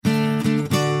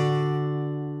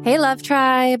Hey, Love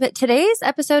Tribe. Today's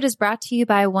episode is brought to you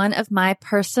by one of my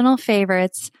personal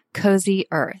favorites, Cozy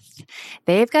Earth.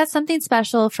 They've got something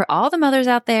special for all the mothers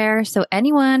out there. So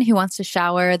anyone who wants to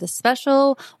shower the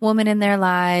special woman in their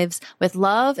lives with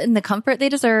love and the comfort they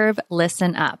deserve,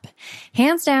 listen up.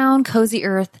 Hands down, Cozy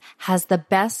Earth has the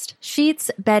best sheets,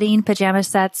 bedding, pajama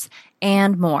sets,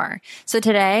 and more. So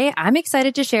today, I'm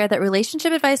excited to share that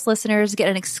Relationship Advice listeners get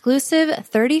an exclusive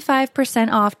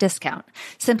 35% off discount.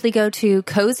 Simply go to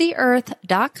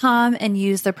CozyEarth.com and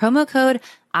use the promo code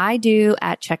I do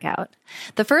at checkout.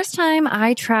 The first time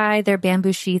I tried their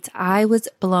bamboo sheets, I was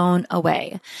blown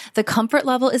away. The comfort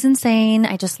level is insane.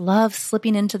 I just love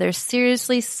slipping into their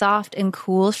seriously soft and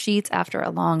cool sheets after a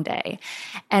long day.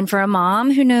 And for a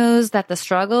mom who knows that the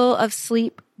struggle of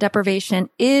sleep deprivation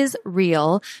is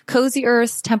real, Cozy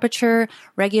Earth's temperature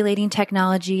regulating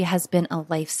technology has been a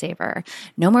lifesaver.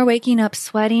 No more waking up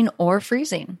sweating or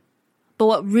freezing. But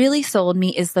what really sold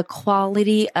me is the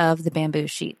quality of the bamboo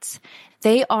sheets.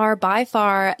 They are by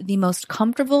far the most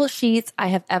comfortable sheets I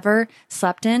have ever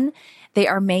slept in. They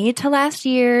are made to last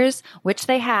years, which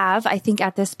they have. I think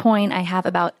at this point, I have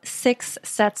about 6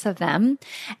 sets of them.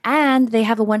 And they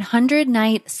have a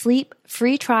 100-night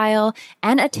sleep-free trial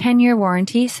and a 10-year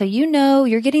warranty. So you know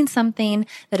you're getting something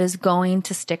that is going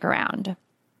to stick around.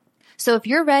 So if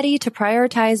you're ready to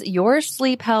prioritize your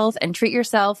sleep health and treat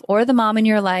yourself or the mom in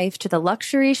your life to the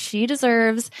luxury she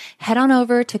deserves, head on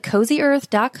over to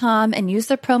CozyEarth.com and use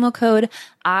the promo code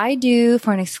I do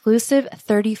for an exclusive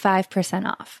 35%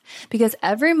 off. Because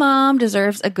every mom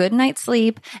deserves a good night's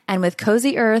sleep, and with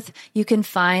Cozy Earth, you can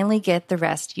finally get the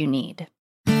rest you need.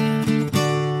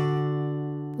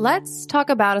 Let's talk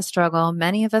about a struggle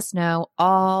many of us know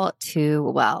all too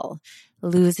well.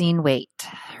 Losing weight.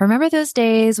 Remember those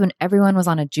days when everyone was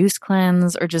on a juice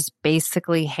cleanse or just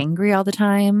basically hangry all the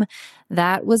time?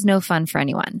 That was no fun for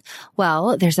anyone.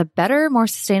 Well, there's a better, more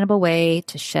sustainable way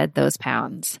to shed those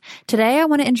pounds. Today, I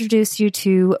want to introduce you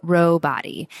to Ro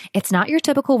Body. It's not your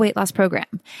typical weight loss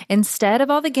program. Instead of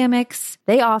all the gimmicks,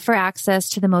 they offer access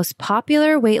to the most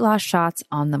popular weight loss shots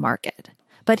on the market.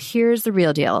 But here's the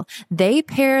real deal. They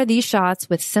pair these shots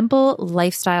with simple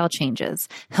lifestyle changes,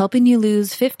 helping you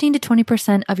lose 15 to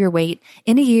 20% of your weight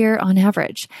in a year on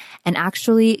average, and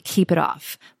actually keep it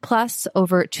off. Plus,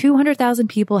 over 200,000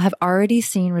 people have already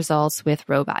seen results with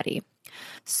Ro Body.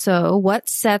 So what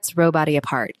sets Ro Body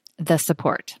apart? The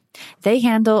support. They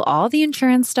handle all the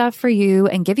insurance stuff for you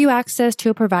and give you access to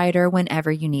a provider whenever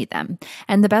you need them.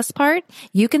 And the best part,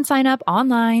 you can sign up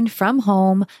online from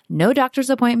home, no doctor's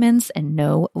appointments, and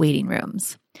no waiting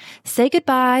rooms. Say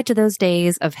goodbye to those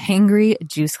days of hangry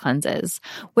juice cleanses.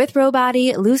 With Ro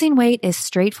Body, losing weight is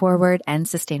straightforward and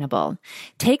sustainable.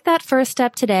 Take that first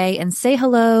step today and say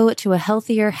hello to a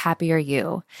healthier, happier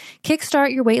you.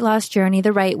 Kickstart your weight loss journey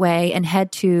the right way and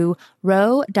head to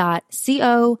ro.co/IDO.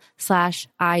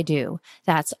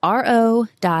 That's ro.co/IDO.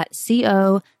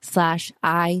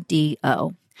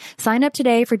 Sign up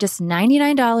today for just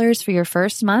 $99 for your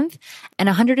first month and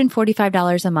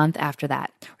 $145 a month after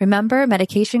that. Remember,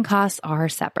 medication costs are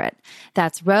separate.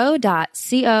 That's ro.co/IDO.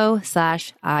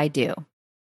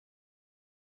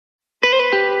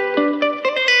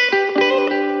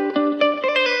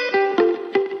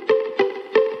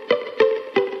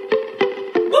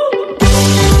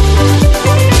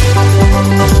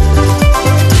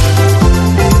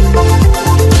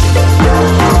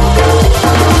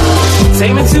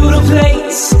 Take me to the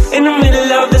place in the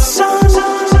middle of the sun.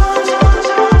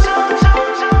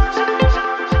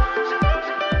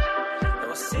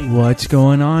 What's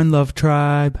going on, Love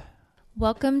Tribe?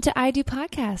 Welcome to I Do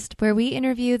Podcast, where we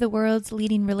interview the world's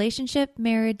leading relationship,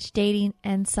 marriage, dating,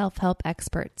 and self-help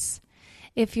experts.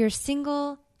 If you're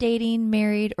single, dating,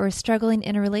 married, or struggling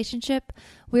in a relationship,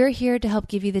 we're here to help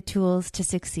give you the tools to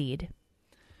succeed.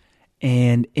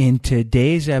 And in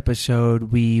today's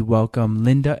episode, we welcome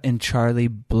Linda and Charlie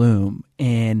Bloom.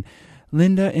 And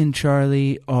Linda and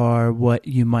Charlie are what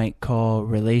you might call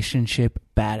relationship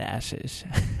badasses.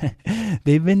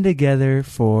 They've been together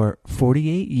for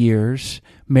 48 years,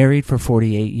 married for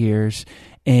 48 years,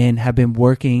 and have been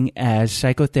working as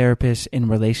psychotherapists and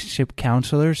relationship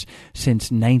counselors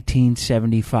since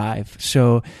 1975.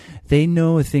 So they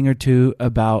know a thing or two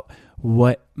about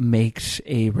what makes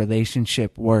a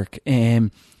relationship work. And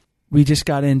we just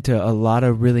got into a lot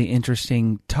of really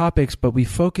interesting topics, but we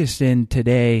focused in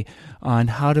today on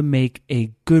how to make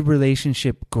a good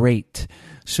relationship great.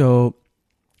 So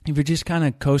if you're just kind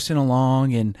of coasting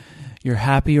along and you're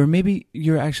happy, or maybe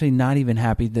you're actually not even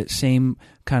happy, the same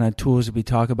kind of tools that we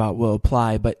talk about will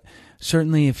apply. But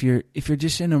certainly if you're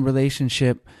just in a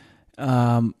relationship,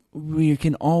 we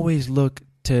can always look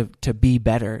to be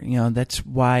better. That's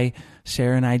why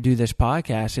Sarah and I do this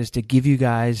podcast, is to give you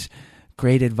guys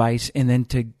great advice, and then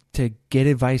to get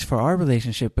advice for our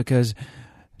relationship, because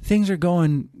things are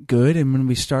going good. And when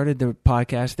we started the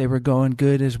podcast, they were going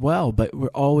good as well, but we're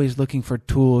always looking for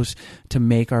tools to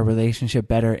make our relationship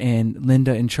better. And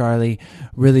Linda and Charlie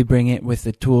really bring it with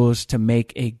the tools to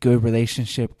make a good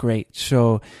relationship great.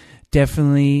 So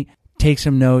definitely take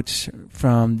some notes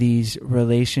from these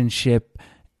relationship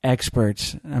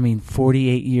experts.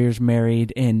 48 years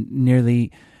married and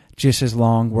nearly just as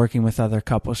long working with other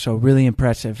couples. So really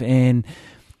impressive. And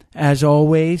as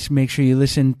always, make sure you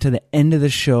listen to the end of the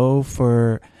show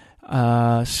for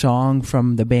a song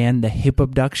from the band The Hip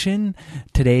Abduction.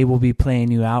 Today we'll be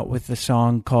playing you out with the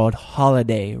song called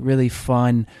Holiday. Really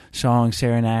fun song.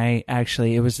 Sarah and I,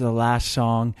 actually, it was the last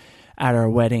song at our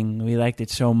wedding. We liked it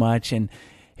so much. And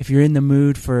if you're in the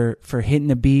mood for hitting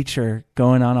the beach or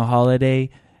going on a holiday,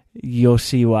 you'll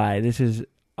see why. This is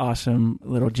awesome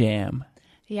little jam.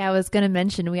 Yeah, I was going to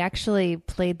mention, we actually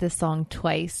played this song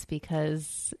twice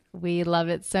because we love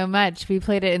it so much. We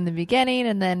played it in the beginning,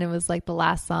 and then it was like the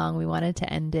last song. We wanted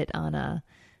to end it on a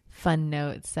fun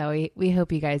note, so we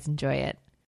hope you guys enjoy it.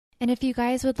 And if you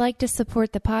guys would like to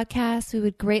support the podcast, we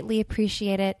would greatly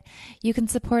appreciate it. You can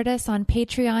support us on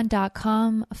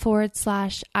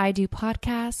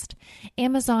patreon.com/idopodcast,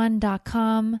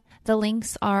 amazon.com. The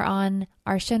links are on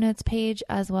our show notes page,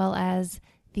 as well as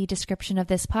the description of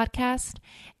this podcast.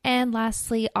 And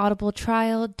lastly,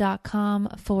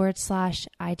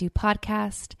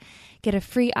 audibletrial.com/idopodcast. Get a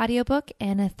free audiobook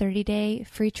and a 30-day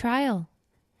free trial.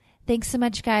 Thanks so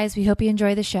much, guys. We hope you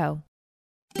enjoy the show.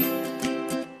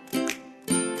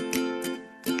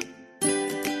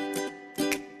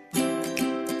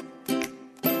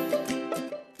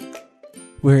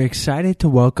 We're excited to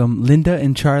welcome Linda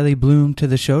and Charlie Bloom to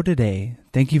the show today.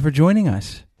 Thank you for joining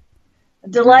us.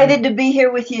 Delighted to be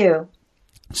here with you.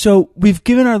 So we've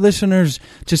given our listeners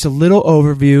just a little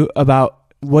overview about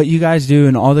what you guys do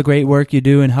and all the great work you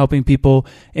do in helping people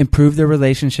improve their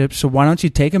relationships. So why don't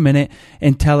you take a minute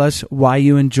and tell us why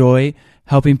you enjoy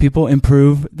helping people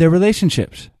improve their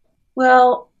relationships?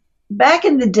 Well, back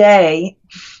in the day,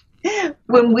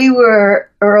 when we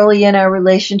were early in our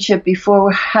relationship, before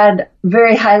we had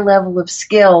very high level of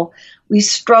skill, we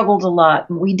struggled a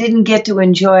lot. We didn't get to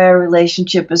enjoy our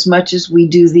relationship as much as we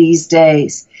do these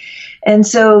days. And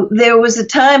so there was a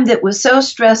time that was so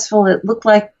stressful, it looked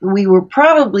like we were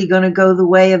probably going to go the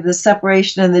way of the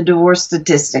separation and the divorce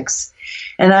statistics.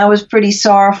 And I was pretty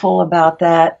sorrowful about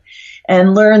that,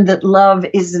 and learned that love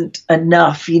isn't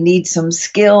enough. You need some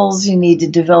skills. You need to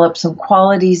develop some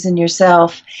qualities in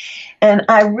yourself. And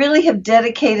I really have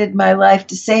dedicated my life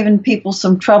to saving people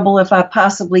some trouble if I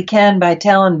possibly can by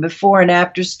telling before and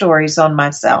after stories on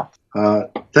myself.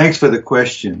 Thanks for the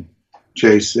question,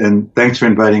 Chase, and thanks for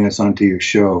inviting us onto your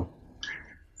show.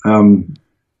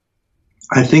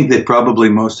 I think that probably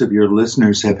most of your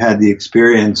listeners have had the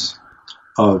experience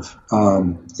of,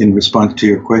 in response to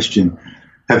your question,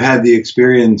 have had the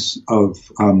experience of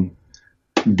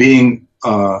being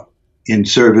in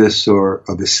service or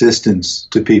of assistance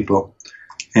to people.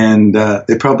 And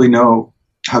they probably know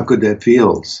how good that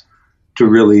feels, to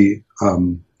really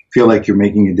feel like you're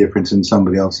making a difference in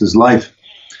somebody else's life.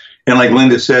 And like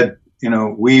Linda said,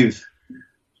 we've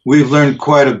learned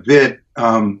quite a bit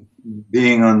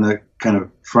being on the kind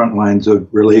of front lines of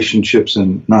relationships,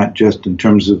 and not just in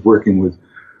terms of working with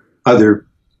other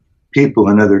people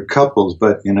and other couples,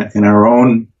 but in our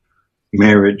own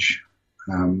marriage.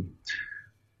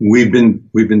 We've been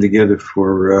together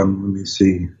for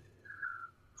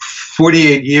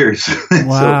 48 years.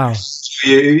 Wow. So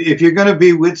if you're going to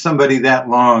be with somebody that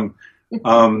long,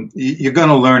 you're going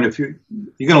to learn a few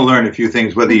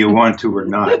things, whether you want to or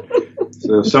not.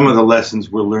 So some of the lessons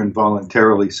were learned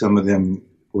voluntarily. Some of them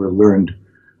were learned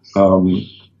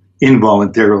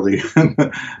involuntarily.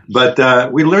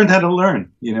 But we learned how to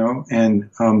learn, and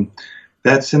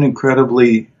that's an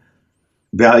incredibly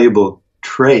valuable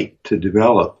trait to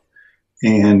develop.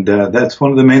 And that's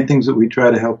one of the main things that we try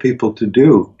to help people to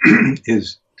do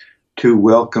is to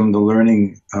welcome the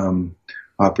learning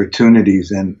opportunities,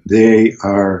 and they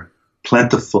are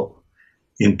plentiful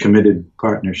in committed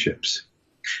partnerships.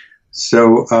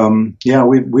 So,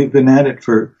 we've been at it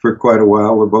for quite a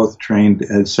while. We're both trained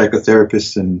as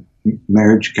psychotherapists and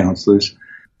marriage counselors.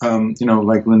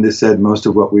 Like Linda said, most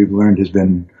of what we've learned has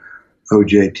been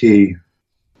OJT,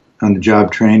 on the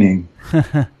job training.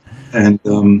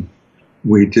 And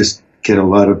we just get a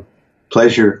lot of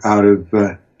pleasure out of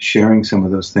sharing some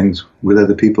of those things with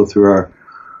other people through our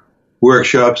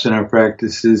workshops and our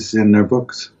practices and our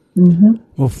books. Mm-hmm.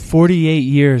 Well, 48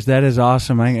 years, that is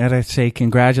awesome. I gotta say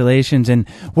congratulations. And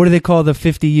what do they call the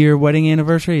 50-year wedding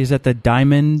anniversary? Is that the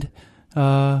diamond?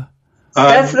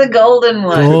 That's the golden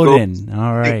one. Golden,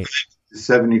 all right.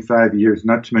 75 years.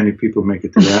 Not too many people make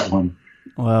it to that one.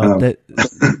 Well,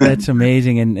 that's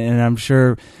amazing. And I'm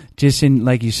sure just in,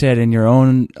 like you said, in your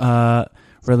own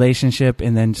relationship,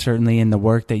 and then certainly in the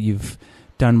work that you've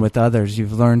done with others,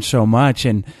 you've learned so much.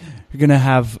 And you're going to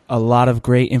have a lot of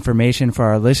great information for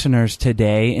our listeners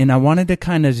today. And I wanted to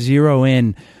kind of zero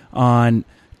in on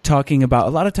talking about,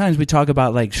 a lot of times we talk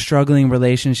about like struggling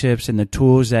relationships and the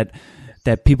tools that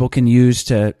people can use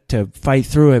to fight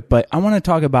through it. But I want to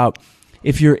talk about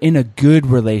if you're in a good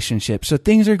relationship. So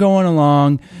things are going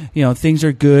along, things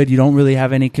are good. You don't really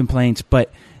have any complaints,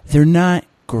 but they're not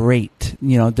great.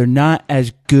 They're not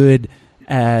as good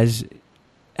as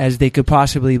they could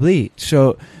possibly be.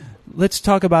 So let's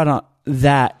talk about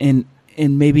that, and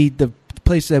maybe the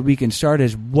place that we can start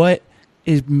is, what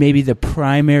is maybe the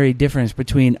primary difference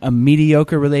between a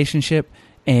mediocre relationship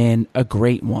and a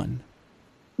great one?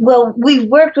 Well, we've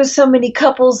worked with so many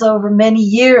couples over many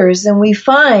years, and we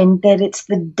find that it's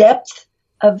the depth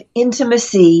of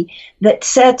intimacy that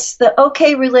sets the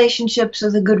okay relationships or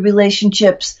the good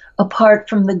relationships apart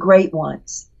from the great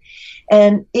ones.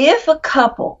 And if a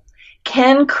couple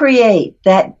can create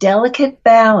that delicate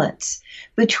balance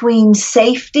between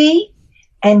safety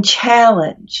and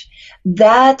challenge,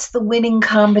 that's the winning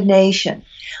combination.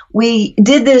 We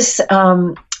did this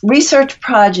research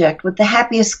project with the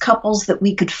happiest couples that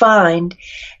we could find,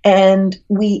 and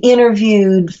we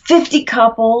interviewed 50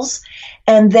 couples,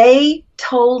 and they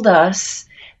told us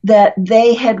that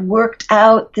they had worked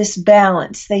out this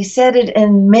balance. They said it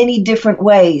in many different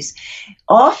ways.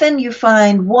 Often you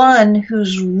find one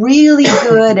who's really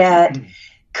good at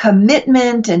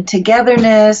commitment and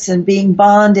togetherness and being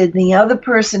bonded, and the other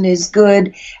person is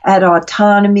good at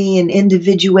autonomy and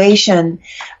individuation.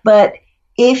 But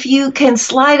if you can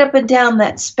slide up and down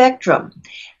that spectrum,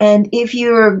 and if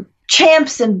you're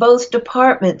champs in both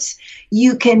departments,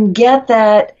 you can get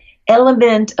that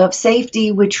element of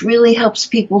safety, which really helps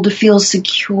people to feel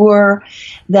secure,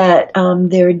 that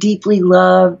they're deeply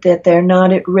loved, that they're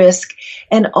not at risk,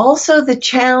 and also the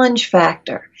challenge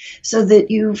factor, so that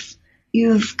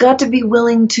you've got to be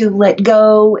willing to let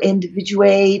go,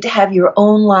 individuate, have your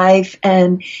own life,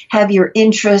 and have your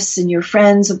interests and your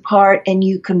friends apart, and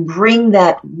you can bring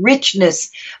that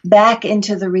richness back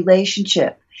into the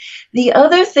relationship. The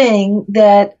other thing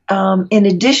that, in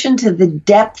addition to the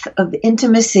depth of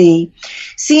intimacy,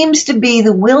 seems to be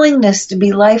the willingness to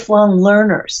be lifelong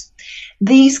learners.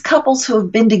 These couples who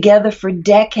have been together for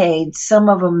decades, some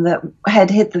of them that had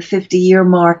hit the 50-year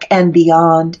mark and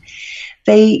beyond,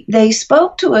 they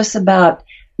spoke to us about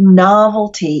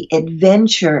novelty,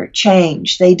 adventure,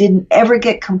 change. They didn't ever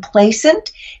get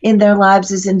complacent in their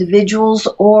lives as individuals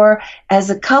or as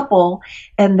a couple,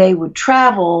 and they would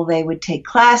travel, they would take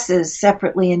classes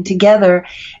separately and together,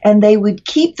 and they would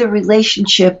keep the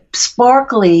relationship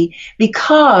sparkly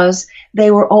because they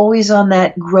were always on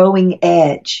that growing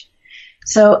edge.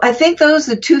 So I think those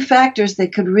are two factors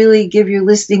that could really give your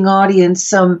listening audience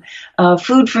some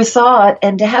food for thought,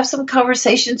 and to have some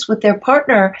conversations with their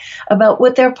partner about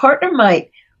what their partner might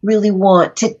really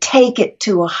want to take it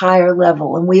to a higher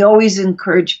level. And we always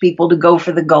encourage people to go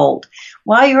for the gold.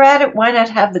 While you're at it, why not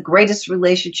have the greatest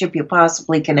relationship you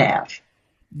possibly can have?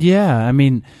 Yeah, I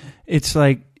mean, it's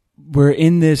like we're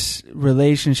in this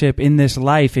relationship, in this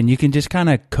life, and you can just kind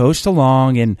of coast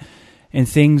along, and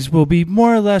things will be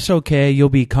more or less okay. You'll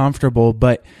be comfortable,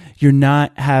 but you're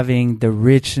not having the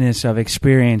richness of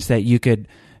experience that you could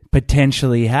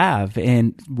potentially have.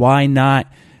 And why not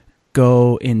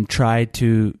go and try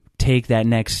to take that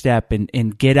next step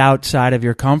and get outside of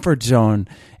your comfort zone?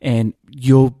 And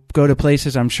you'll go to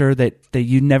places, I'm sure, that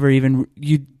you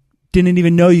didn't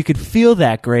even know you could feel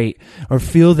that great, or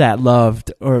feel that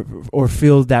loved, or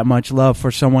feel that much love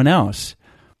for someone else.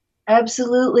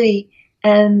 Absolutely.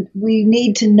 And we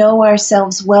need to know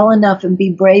ourselves well enough and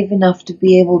be brave enough to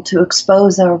be able to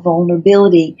expose our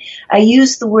vulnerability. I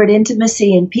use the word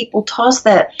intimacy, and people toss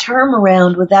that term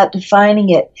around without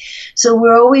defining it. So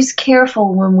we're always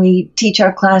careful when we teach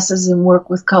our classes and work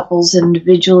with couples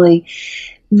individually.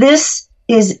 This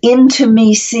is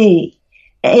intimacy,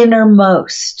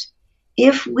 innermost.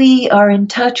 If we are in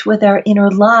touch with our inner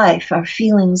life, our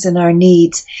feelings and our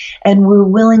needs, and we're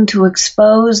willing to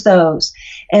expose those,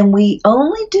 and we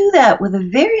only do that with a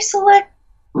very select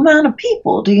amount of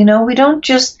people. Do you know? We don't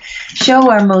just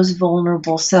show our most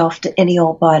vulnerable self to any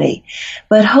old body.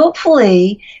 But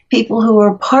hopefully people who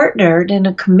are partnered in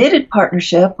a committed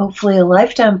partnership, hopefully a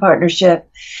lifetime partnership,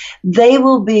 they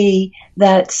will be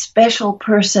that special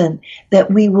person that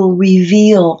we will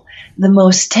reveal the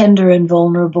most tender and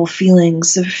vulnerable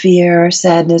feelings of fear,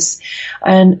 sadness,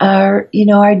 and our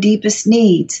deepest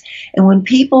needs. And when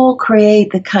people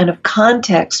create the kind of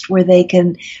context where they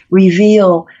can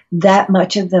reveal that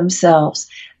much of themselves,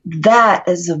 that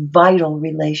is a vital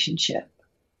relationship.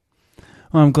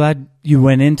 Well, I'm glad you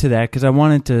went into that, because I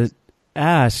wanted to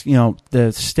ask,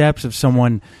 the steps of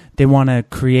someone, they want to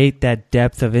create that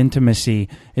depth of intimacy.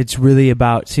 It's really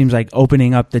about, seems like,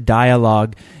 opening up the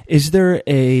dialogue. Is there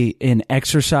an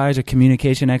exercise, a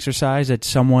communication exercise that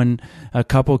a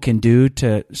couple can do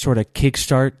to sort of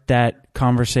kickstart that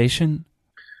conversation?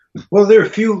 Well, there are a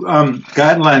few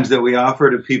guidelines that we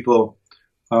offer to people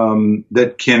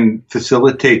that can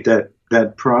facilitate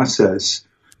that process.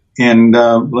 And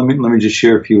let me just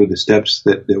share a few of the steps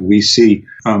that we see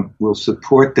will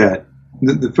support that.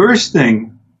 The first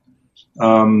thing,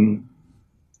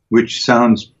 which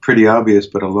sounds pretty obvious,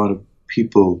 but a lot of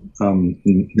people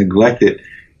neglect it,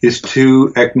 is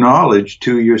to acknowledge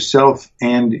to yourself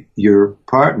and your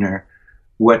partner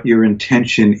what your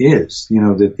intention is.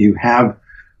 That you have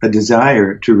a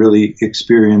desire to really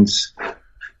experience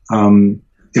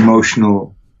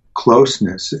emotional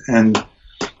closeness, and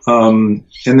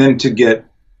then to get,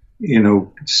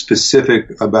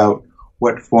 specific about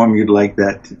what form you'd like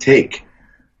that to take.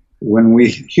 When we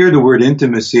hear the word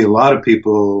intimacy, a lot of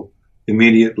people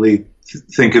immediately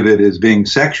think of it as being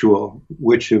sexual,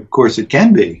 which of course it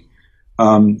can be.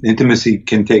 Intimacy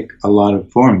can take a lot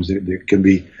of forms. There can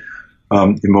be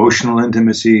emotional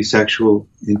intimacy, sexual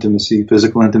intimacy,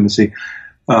 physical intimacy.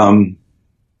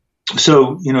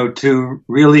 So, to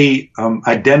really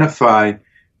identify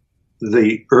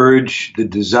the urge, the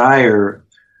desire,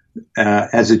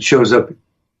 as it shows up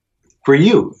for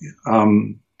you,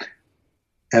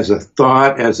 as a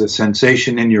thought, as a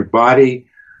sensation in your body,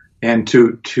 and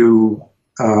to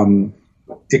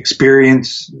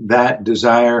experience that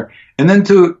desire, and then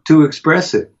to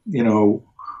express it,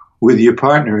 with your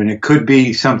partner. And it could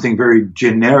be something very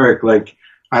generic, like,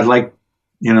 I'd like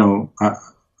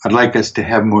us to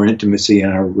have more intimacy in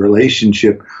our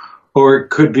relationship. Or it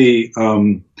could be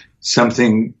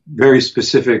something very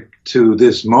specific to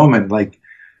this moment, like,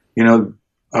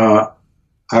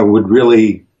 I would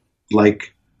really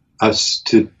like us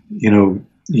to,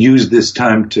 use this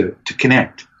time to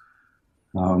connect.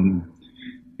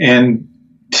 And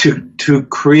to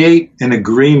create an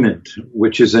agreement,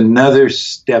 which is another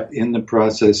step in the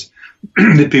process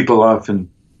that people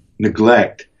often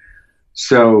neglect.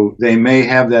 So they may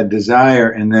have that desire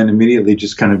and then immediately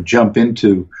just kind of jump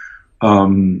into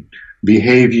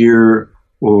behavior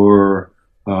or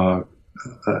a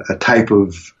type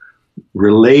of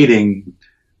relating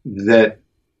that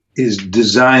is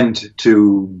designed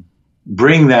to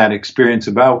bring that experience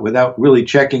about without really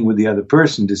checking with the other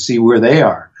person to see where they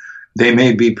are. They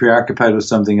may be preoccupied with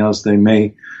something else. They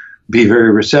may be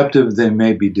very receptive. They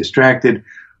may be distracted.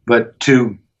 But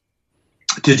to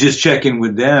just check in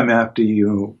with them after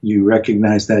you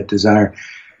recognize that desire,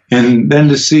 and then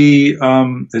to see,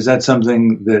 is that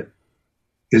something that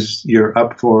you're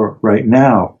up for right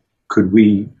now? Could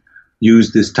we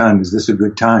use this time? Is this a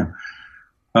good time?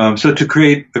 So to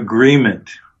create agreement.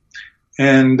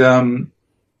 And,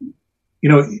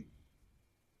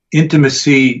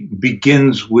 intimacy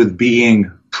begins with being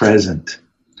present,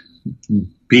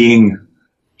 being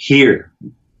here,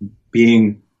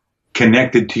 being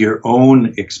connected to your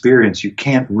own experience. You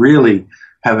can't really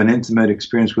have an intimate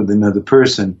experience with another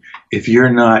person if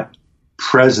you're not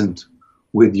present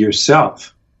with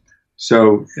yourself.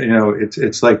 So,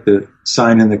 it's like the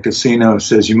sign in the casino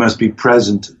says you must be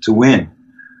present to win.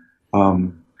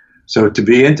 So to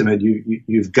be intimate,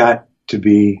 you've got to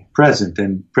be present,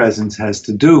 and presence has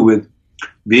to do with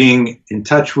being in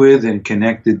touch with and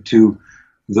connected to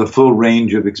the full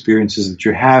range of experiences that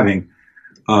you're having,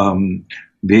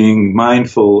 being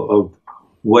mindful of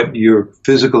what your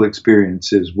physical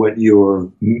experience is, what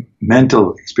your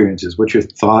mental experience is, what your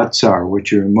thoughts are,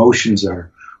 what your emotions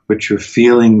are, what your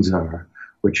feelings are,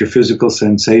 what your physical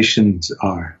sensations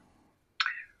are.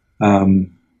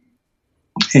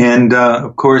 And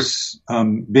of course,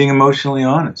 being emotionally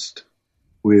honest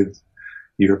with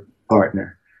your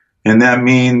partner. And that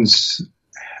means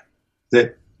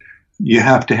that you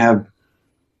have to have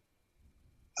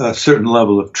a certain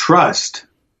level of trust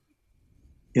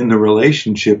in the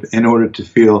relationship in order to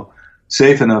feel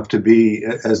safe enough to be,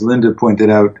 as Linda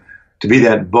pointed out, be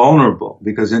that vulnerable,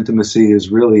 because intimacy is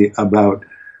really about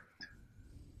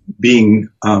being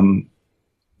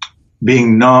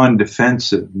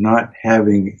non-defensive, not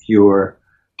having your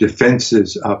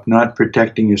defenses up, not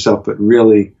protecting yourself, but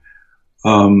really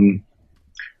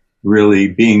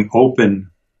being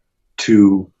open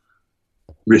to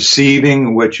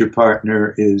receiving what your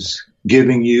partner is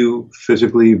giving you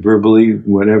physically, verbally,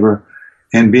 whatever,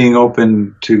 and being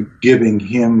open to giving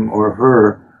him or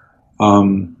her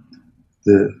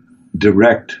the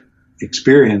direct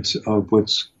experience of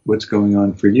what's going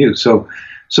on for you. So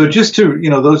just to,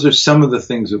 those are some of the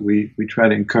things that we try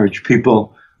to encourage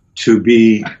people to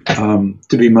be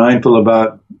mindful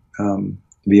about, to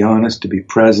be honest, to be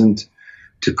present,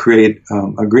 to create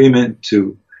agreement,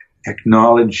 to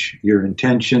acknowledge your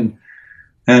intention.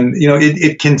 And,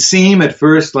 it can seem at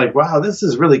first like, wow, this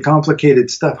is really complicated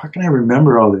stuff. How can I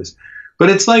remember all this? But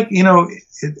it's like,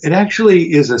 it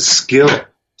actually is a skill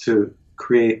to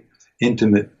be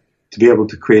able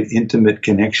to create intimate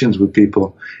connections with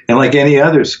people. And like any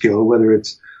other skill, whether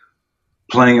it's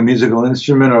playing a musical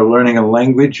instrument or learning a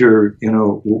language or,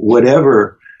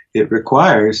 whatever it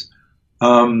requires,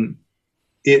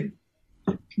 it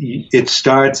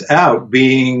starts out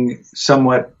being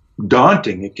somewhat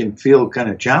daunting. It can feel kind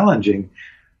of challenging.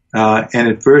 And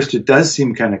at first it does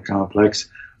seem kind of complex.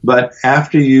 But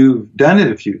after you've done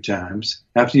it a few times,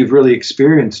 after you've really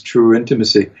experienced true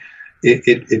intimacy,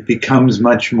 it becomes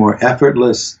much more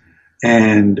effortless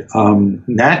and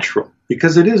natural,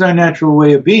 because it is our natural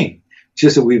way of being. It's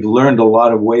just that we've learned a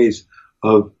lot of ways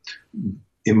of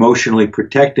emotionally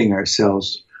protecting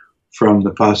ourselves from the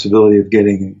possibility of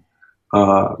getting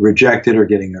rejected or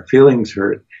getting our feelings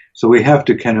hurt. So we have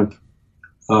to kind of,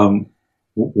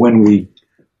 when we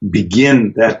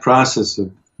begin that process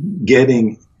of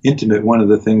getting intimate, one of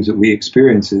the things that we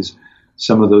experience is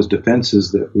some of those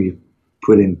defenses that we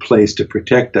put in place to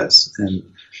protect us. And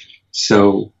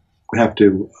so we have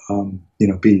to,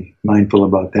 be mindful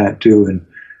about that too, and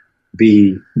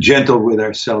be gentle with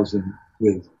ourselves and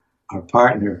with our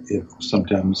partner if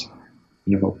sometimes,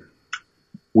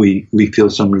 we feel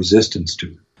some resistance to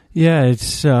it. Yeah,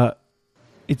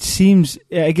 it seems,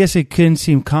 I guess it can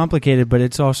seem complicated, but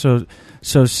it's also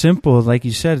so simple. Like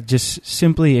you said, just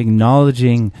simply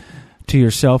acknowledging to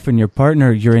yourself and your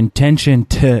partner your intention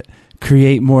to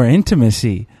create more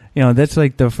intimacy. That's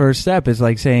like the first step, is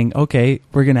like saying, okay,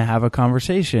 we're going to have a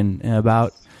conversation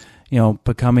about,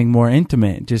 becoming more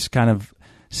intimate, just kind of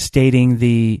stating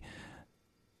the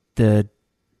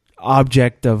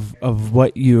object of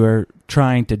what you are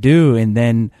trying to do, and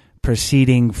then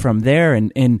proceeding from there.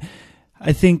 And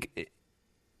I think,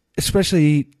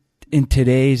 especially in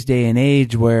today's day and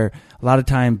age, where a lot of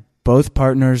time both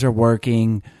partners are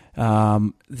working,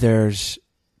 there's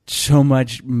so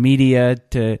much media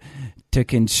to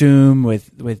consume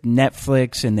with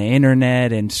Netflix and the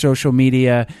internet and social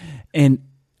media. And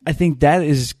I think that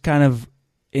is kind of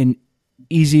an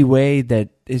easy way that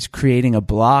is creating a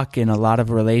block in a lot of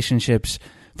relationships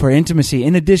for intimacy,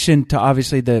 in addition to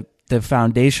obviously the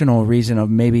foundational reason of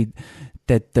maybe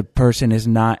that the person is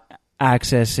not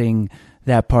accessing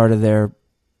that part of their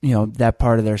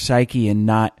psyche and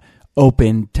not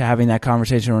open to having that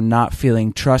conversation, or not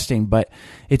feeling trusting. But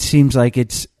it seems like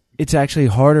it's actually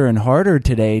harder and harder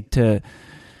today to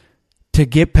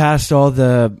get past all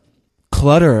the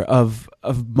clutter of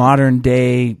modern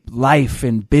day life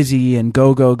and busy and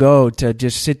go, to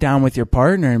just sit down with your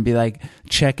partner and be like,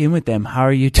 check in with them. How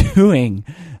are you doing?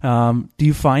 Do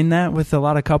you find that with a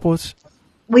lot of couples?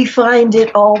 We find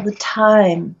it all the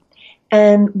time.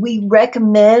 And we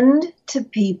recommend to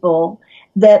people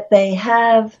that they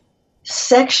have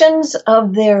sections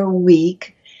of their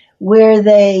week where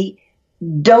they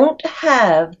don't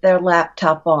have their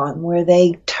laptop on, where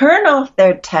they turn off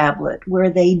their tablet,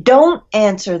 where they don't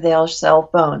answer their cell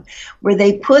phone, where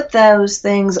they put those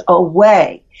things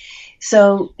away.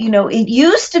 So, it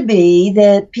used to be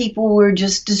that people were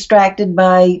just distracted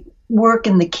by work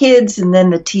and the kids and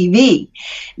then the TV.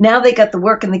 Now they got the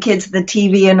work and the kids, the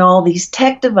TV, and all these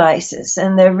tech devices,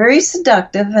 and they're very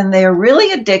seductive and they're really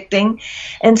addicting.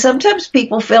 And sometimes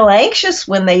people feel anxious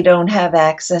when they don't have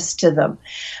access to them.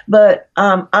 But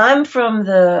I'm from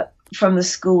the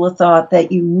school of thought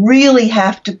that you really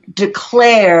have to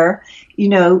declare,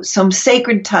 some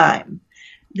sacred time.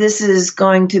 This is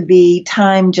going to be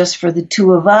time just for the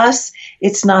two of us.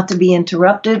 It's not to be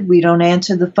interrupted. We don't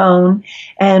answer the phone.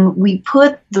 And we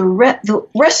put the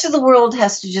rest of the world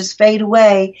has to just fade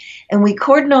away. And we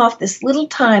cordon off this little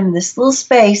time, this little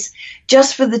space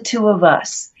just for the two of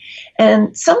us.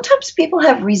 And sometimes people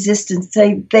have resistance.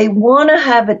 They want to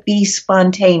have it be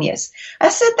spontaneous. I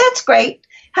said, that's great.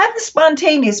 have the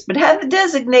spontaneous, but have the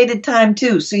designated time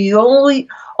too. So you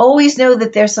always know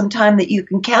that there's some time that you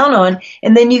can count on,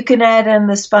 and then you can add in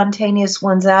the spontaneous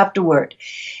ones afterward.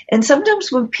 And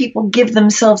sometimes when people give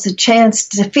themselves a chance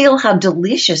to feel how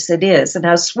delicious it is and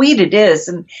how sweet it is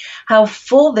and how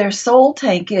full their soul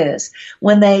tank is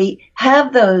when they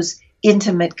have those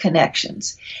intimate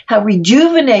connections, how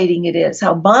rejuvenating it is,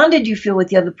 how bonded you feel with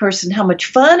the other person, how much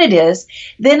fun it is,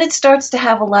 then it starts to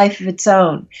have a life of its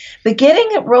own. But getting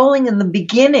it rolling in the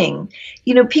beginning,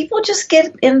 people just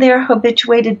get in their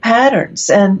habituated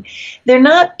patterns, and they're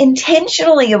not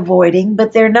intentionally avoiding,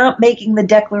 but they're not making the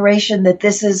declaration that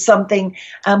this is something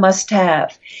I must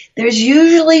have. There's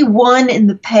usually one in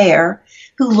the pair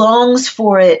who longs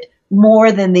for it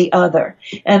more than the other.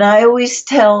 And I always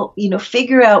tell,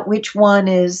 figure out which one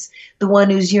is the one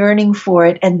who's yearning for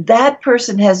it. And that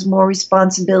person has more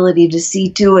responsibility to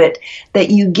see to it that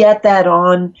you get that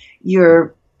on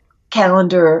your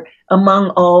calendar among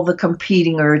all the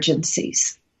competing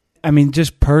urgencies. I mean,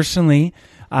 just personally,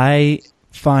 I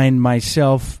find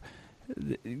myself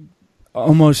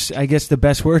almost, I guess the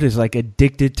best word is like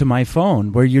addicted to my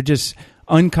phone, where you're just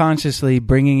unconsciously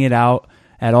bringing it out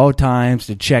at all times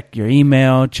to check your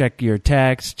email, check your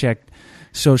text, check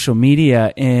social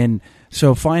media. And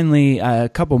so finally, a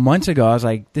couple months ago, I was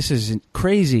like, this is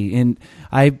crazy. And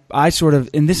I sort of,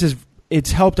 and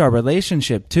it's helped our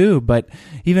relationship too, but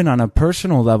even on a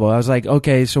personal level, I was like,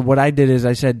 okay, so what I did is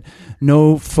I said,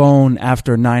 no phone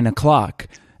after 9 o'clock.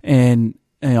 And,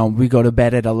 we go to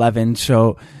bed at 11.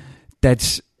 So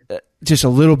that's just a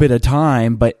little bit of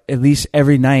time, but at least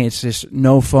every night it's just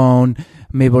no phone.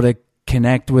 I'm able to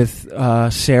connect with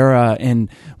Sarah and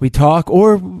we talk,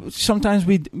 or sometimes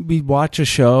we watch a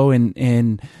show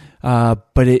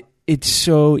but it's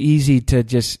so easy to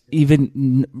just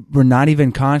we're not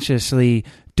even consciously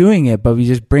doing it, but we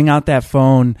just bring out that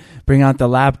phone, bring out the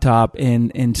laptop,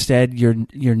 and instead you're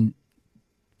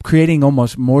creating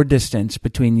almost more distance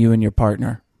between you and your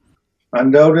partner.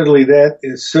 Undoubtedly, that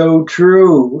is so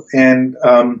true, and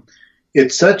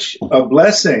it's such a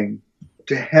blessing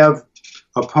to have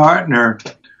a partner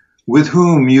with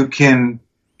whom you can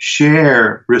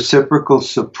share reciprocal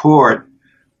support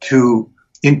to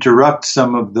interrupt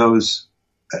some of those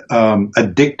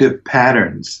addictive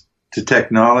patterns to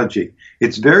technology.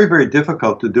 It's very, very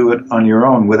difficult to do it on your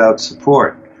own without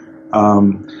support.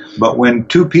 But when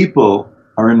two people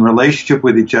are in relationship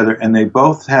with each other and they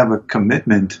both have a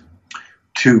commitment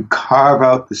to carve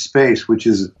out the space, which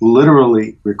is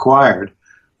literally required,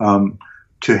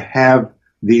 to have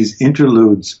these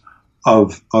interludes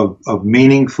of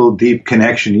meaningful, deep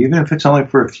connection, even if it's only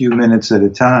for a few minutes at a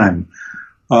time.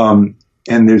 And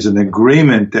there's an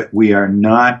agreement that we are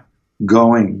not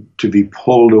going to be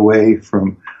pulled away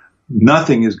from,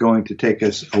 nothing is going to take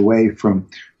us away from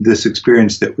this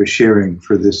experience that we're sharing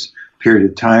for this period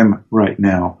of time right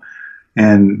now.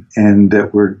 And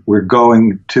that we're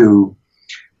going to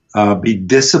be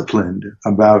disciplined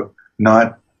about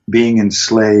not being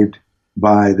enslaved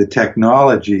by the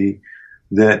technology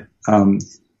that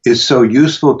is so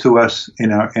useful to us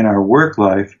in our work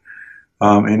life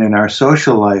and in our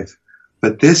social life.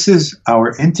 But this is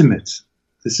our intimate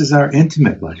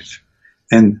life.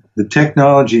 And the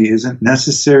technology isn't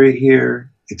necessary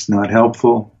here. It's not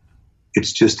helpful.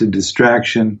 It's just a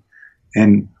distraction.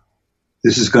 And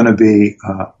this is going to be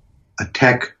a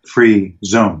tech-free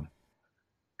zone.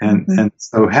 And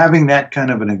so having that kind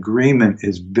of an agreement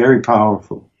is very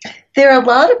powerful. There are a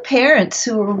lot of parents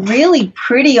who are really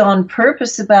pretty on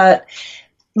purpose about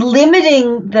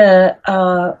limiting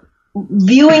the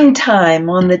viewing time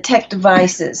on the tech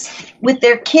devices with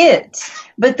their kids,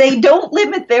 but they don't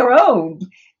limit their own.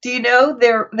 Do you know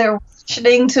they're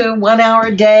rationing to 1 hour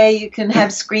a day? You can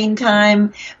have screen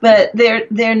time, but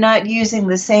they're not using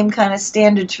the same kind of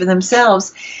standards for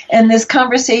themselves. And this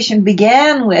conversation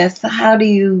began with, how do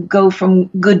you go from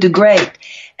good to great?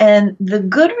 And the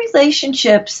good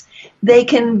relationships, they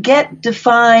can get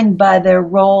defined by their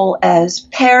role as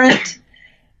parent,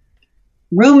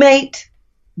 roommate,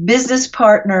 business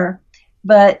partner.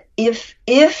 But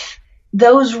if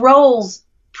those roles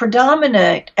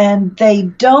predominate and they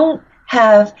don't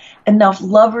have enough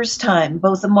lovers' time,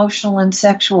 both emotional and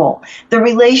sexual, the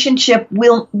relationship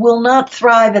will not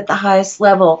thrive at the highest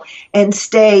level and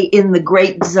stay in the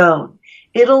great zone.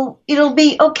 It'll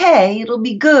be okay. It'll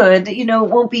be good. It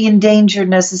won't be in danger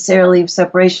necessarily of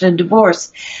separation and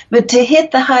divorce. But to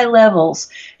hit the high levels,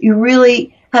 you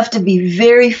really have to be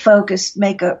very focused,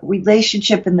 make a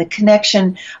relationship and the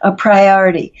connection a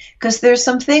priority. Because there's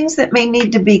some things that may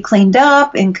need to be cleaned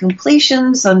up,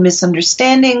 incompletions, on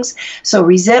misunderstandings, so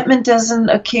resentment doesn't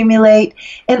accumulate.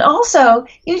 And also,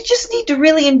 you just need to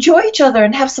really enjoy each other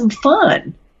and have some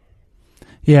fun.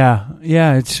 Yeah,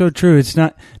 it's so true. It's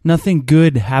nothing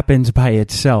good happens by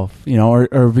itself,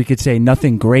 or we could say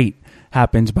nothing great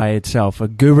happens by itself. A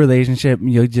good relationship,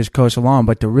 you'll just coast along,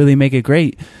 but to really make it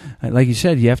great, like you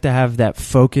said, you have to have that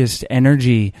focused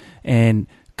energy and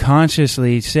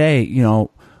consciously say,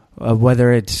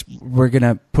 whether it's we're going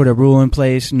to put a rule in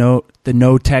place, the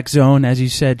no tech zone, as you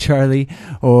said, Charlie,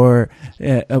 or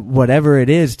whatever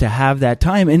it is, to have that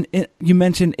time. And you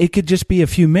mentioned it could just be a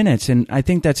few minutes, and I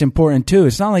think that's important too.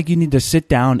 It's not like you need to sit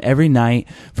down every night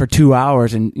for 2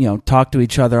 hours and talk to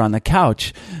each other on the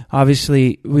couch.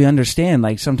 Obviously, we understand,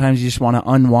 like, sometimes you just want to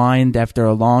unwind after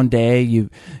a long day. You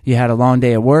had a long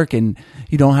day at work and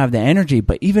you don't have the energy.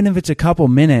 But even if it's a couple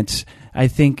minutes, I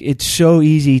think it's so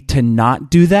easy to not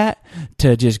do that,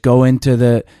 to just go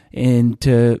into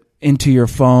your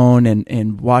phone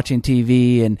and watching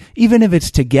TV. And even if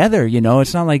it's together,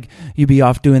 it's not like you'd be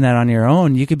off doing that on your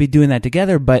own. You could be doing that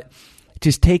together, but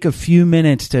just take a few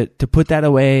minutes to put that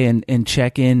away and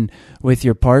check in with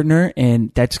your partner.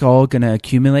 And that's all going to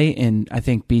accumulate and I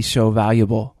think be so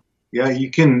valuable. Yeah,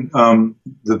 you can,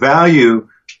 the value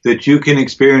that you can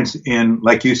experience in,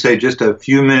 like you say, just a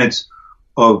few minutes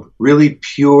of really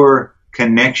pure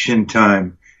connection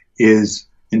time is,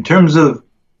 in terms of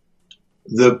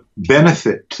the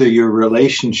benefit to your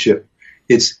relationship,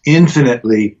 it's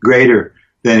infinitely greater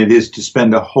than it is to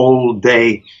spend a whole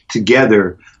day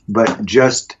together, but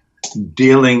just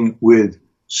dealing with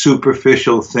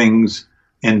superficial things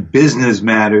and business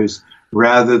matters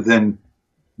rather than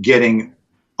getting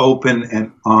open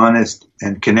and honest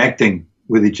and connecting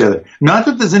with each other. Not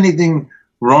that there's anything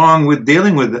wrong with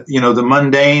dealing with, the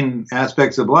mundane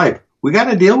aspects of life. We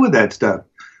got to deal with that stuff.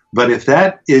 But if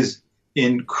that is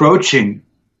encroaching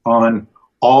on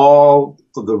all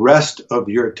of the rest of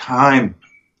your time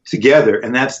together,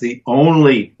 and that's the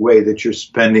only way that you're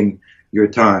spending your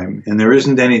time, and there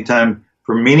isn't any time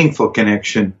for meaningful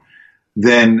connection,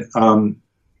 then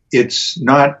it's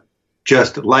not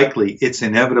just likely, it's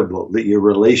inevitable that your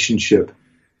relationship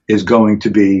is going to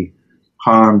be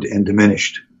harmed and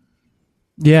diminished.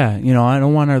 Yeah, I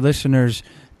don't want our listeners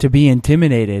to be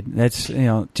intimidated. That's,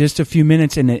 just a few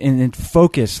minutes and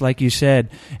focus, like you said.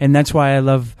 And that's why I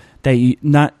love that you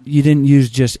didn't use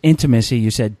just intimacy, you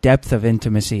said depth of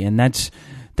intimacy. And that's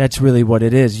really what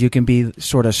it is. You can be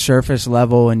sort of surface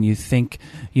level and you think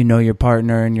you know your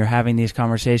partner and you're having these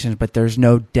conversations, but there's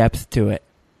no depth to it.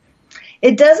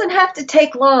 It doesn't have to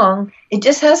take long. It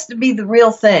just has to be the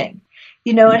real thing.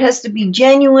 It has to be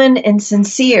genuine and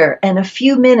sincere, and a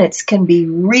few minutes can be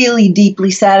really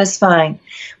deeply satisfying.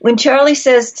 When Charlie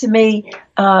says to me,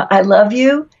 I love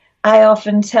you, I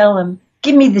often tell him,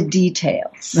 give me the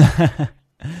details.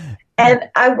 And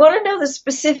I want to know the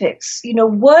specifics.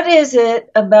 What is it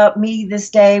about me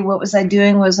this day? What was I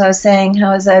doing? What was I saying?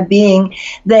 How was I being?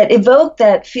 That evoked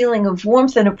that feeling of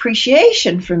warmth and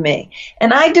appreciation for me.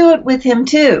 And I do it with him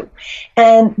too.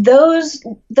 And those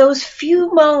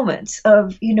few moments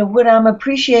of, what I'm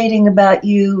appreciating about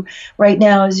you right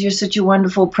now is you're such a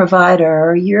wonderful provider,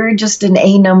 or you're just an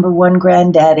 #1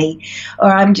 granddaddy,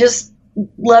 or I'm just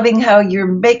loving how you're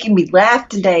making me laugh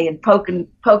today and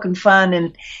poking fun,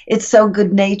 and it's so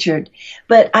good-natured.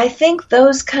 But I think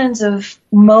those kinds of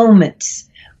moments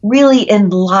really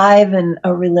enliven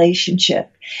a relationship.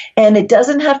 And it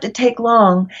doesn't have to take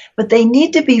long, but they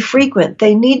need to be frequent.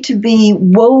 They need to be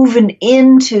woven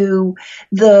into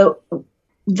the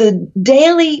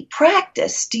daily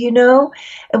practice.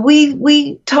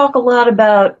 We talk a lot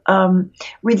about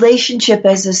relationship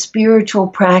as a spiritual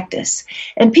practice,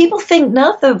 and people think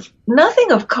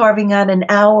nothing of carving out an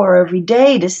hour every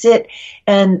day to sit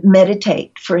and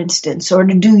meditate, for instance, or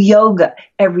to do yoga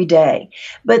every day.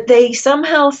 But they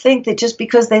somehow think that just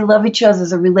because they love each other,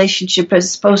 the relationship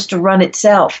is supposed to run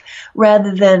itself,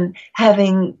 rather than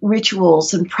having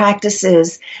rituals and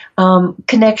practices,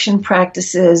 connection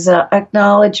practices,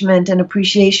 acknowledgement and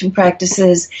appreciation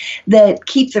practices that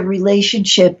keep the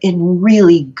relationship in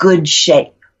really good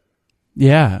shape.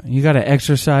 Yeah, you got to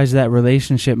exercise that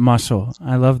relationship muscle.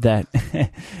 I love that.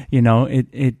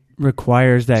 It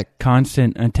requires that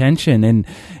constant attention,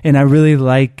 and I really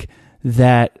like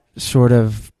that sort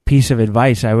of piece of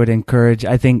advice.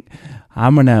 I think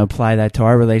I'm going to apply that to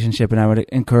our relationship, and I would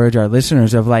encourage our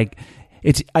listeners of, like,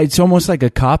 it's almost like a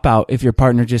cop out if your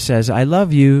partner just says "I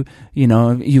love you."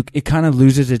 It kind of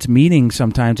loses its meaning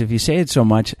sometimes if you say it so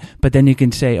much. But then you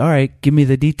can say, "All right, give me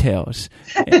the details."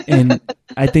 And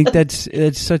I think that's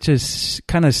such a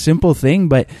kind of simple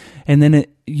thing, and then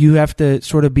you have to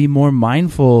sort of be more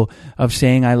mindful of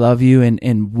saying "I love you" and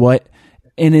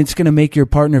it's going to make your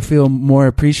partner feel more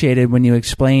appreciated when you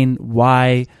explain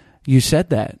why you said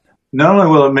that. Not only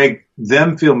will it make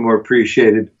them feel more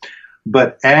appreciated,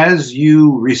 but as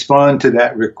you respond to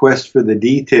that request for the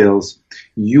details,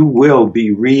 you will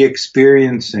be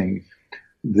re-experiencing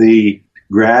the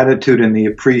gratitude and the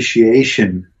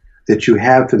appreciation that you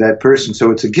have for that person. So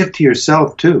it's a gift to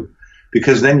yourself too,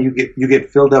 because then you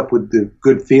get filled up with the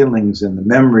good feelings and the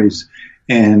memories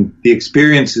and the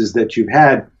experiences that you've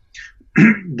had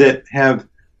that have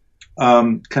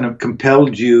kind of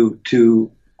compelled you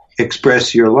to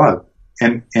express your love,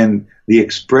 and the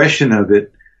expression of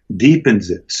it deepens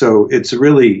it. So it's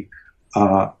really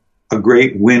a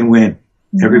great win-win.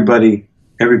 Mm-hmm.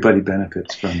 Everybody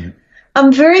benefits from it.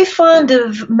 I'm very fond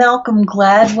of Malcolm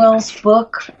Gladwell's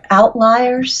book,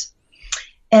 Outliers.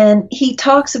 And he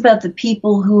talks about the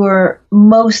people who are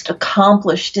most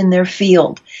accomplished in their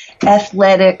field,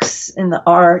 athletics, in the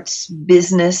arts,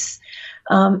 business.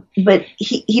 But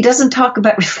he doesn't talk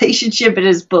about relationship in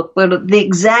his book, but the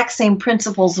exact same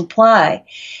principles apply.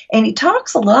 And he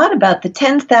talks a lot about the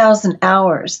 10,000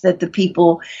 hours that the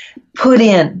people put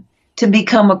in to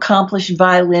become accomplished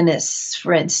violinists,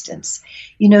 for instance.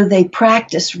 They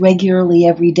practice regularly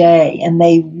every day, and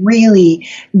they really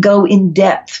go in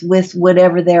depth with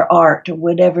whatever their art or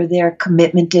whatever their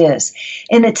commitment is.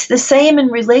 And it's the same in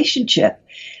relationship.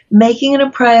 Making it a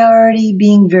priority,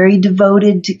 being very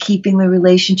devoted to keeping the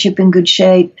relationship in good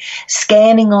shape,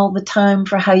 scanning all the time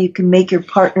for how you can make your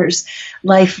partner's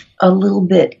life a little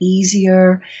bit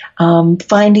easier,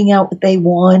 finding out what they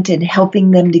want and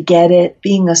helping them to get it,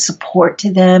 being a support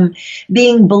to them,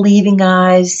 being believing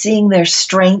eyes, seeing their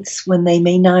strengths when they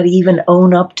may not even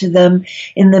own up to them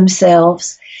in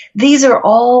themselves. These are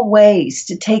all ways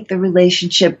to take the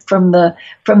relationship from the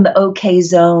okay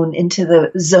zone into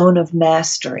the zone of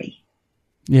mastery.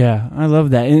 Yeah, I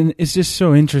love that. And it's just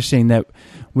so interesting that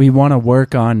we want to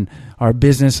work on our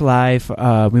business life.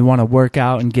 We want to work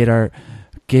out and get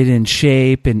in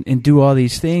shape and do all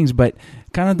these things. But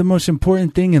kind of the most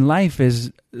important thing in life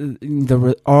is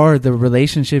the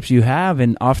relationships you have.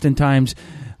 And oftentimes,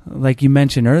 like you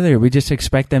mentioned earlier, we just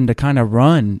expect them to kind of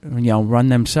run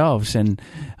themselves. And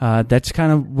that's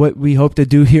kind of what we hope to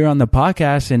do here on the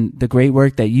podcast. And the great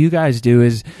work that you guys do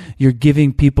is you're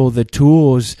giving people the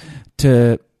tools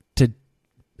to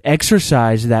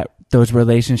exercise those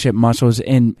relationship muscles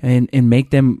and make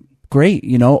them great,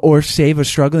 or save a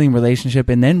struggling relationship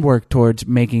and then work towards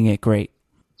making it great.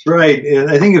 That's right. And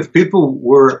I think if people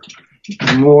were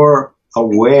more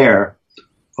aware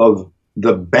of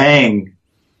the bang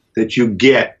that you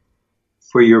get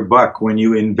for your buck when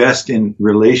you invest in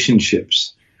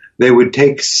relationships, they would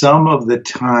take some of the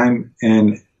time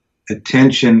and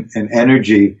attention and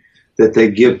energy that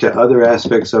they give to other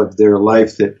aspects of their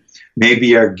life that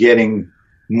maybe are getting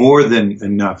more than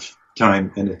enough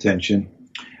time and attention.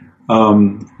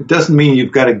 It doesn't mean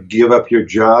you've got to give up your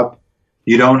job.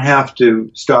 You don't have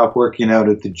to stop working out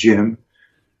at the gym.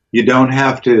 You don't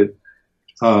have to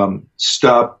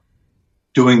stop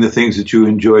doing the things that you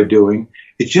enjoy doing.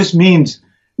 It just means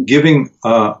giving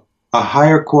a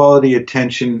higher quality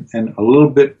attention and a little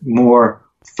bit more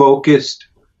focused,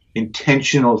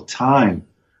 intentional time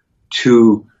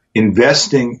to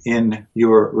investing in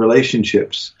your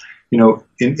relationships.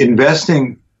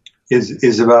 Investing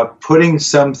is about putting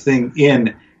something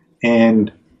in and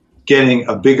getting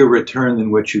a bigger return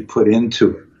than what you put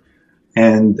into it.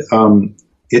 And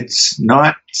it's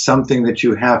not something that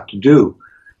you have to do.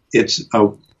 It's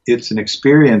an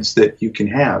experience that you can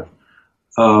have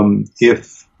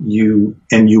if you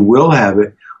will have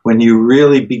it when you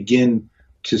really begin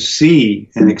to see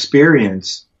and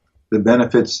experience the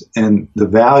benefits and the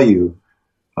value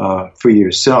for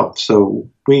yourself. So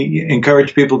we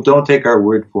encourage people, don't take our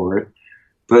word for it,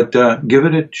 but give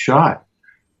it a shot.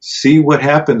 See what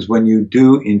happens when you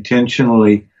do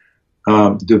intentionally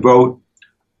devote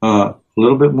a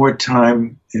little bit more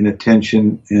time and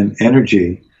attention and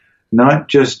energy, not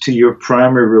just to your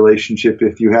primary relationship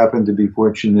if you happen to be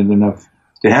fortunate enough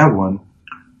to have one,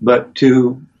 but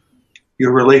to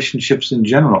your relationships in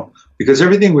general. Because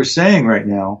everything we're saying right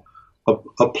now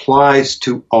applies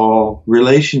to all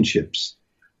relationships.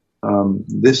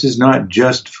 This is not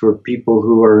just for people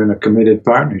who are in a committed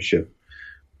partnership,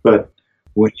 but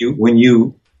when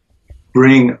you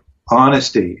bring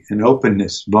honesty and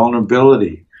openness,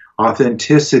 vulnerability,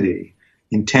 authenticity,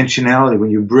 intentionality,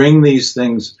 when you bring these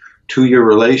things to your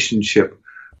relationship,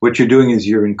 what you're doing is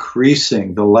you're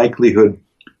increasing the likelihood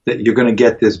that you're going to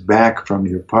get this back from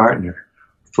your partner,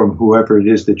 from whoever it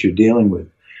is that you're dealing with.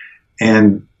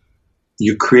 And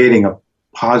you're creating a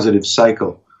positive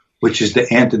cycle, which is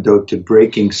the antidote to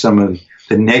breaking some of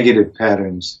the negative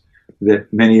patterns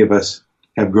that many of us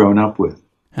have grown up with.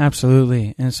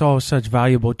 Absolutely. And it's all such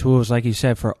valuable tools, like you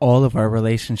said, for all of our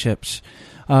relationships.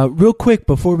 Real quick,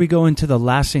 before we go into the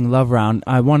lasting love round,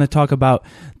 I want to talk about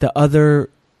the other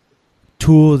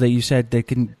tool that you said that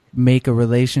can make a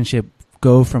relationship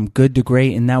go from good to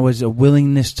great, and that was a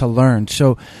willingness to learn.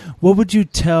 So what would you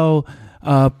tell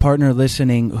a partner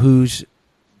listening whose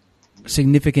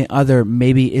significant other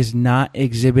maybe is not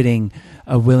exhibiting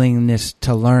a willingness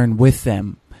to learn with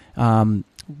them?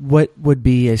 What would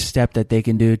be a step that they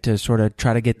can do to sort of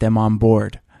try to get them on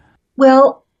board?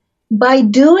 Well, by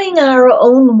doing our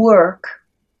own work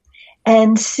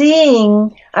and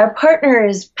seeing our partner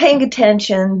is paying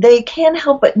attention, they can't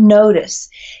help but notice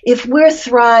if we're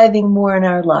thriving more in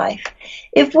our life,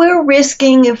 if we're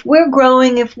risking, if we're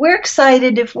growing, if we're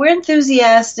excited, if we're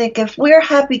enthusiastic, if we're a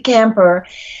happy camper,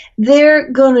 they're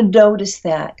going to notice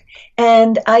that.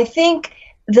 And I think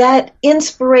that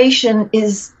inspiration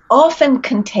is often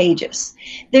contagious.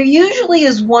 There usually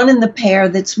is one in the pair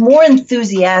that's more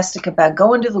enthusiastic about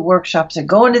going to the workshops or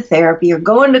going to therapy or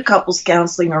going to couples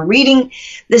counseling or reading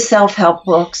the self-help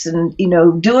books and,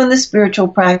 doing the spiritual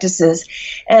practices.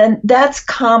 And that's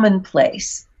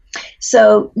commonplace.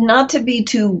 So not to be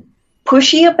too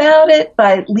pushy about it,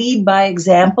 but lead by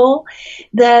example,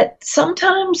 that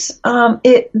sometimes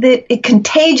it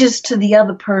contagious to the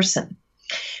other person.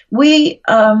 We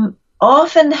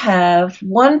often have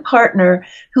one partner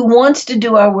who wants to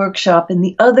do our workshop and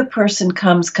the other person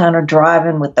comes kind of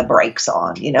driving with the brakes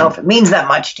on. If it means that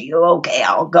much to you, okay,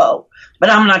 I'll go,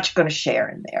 but I'm not going to share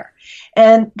in there.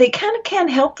 And they kind of can't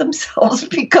help themselves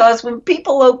because when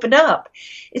people open up,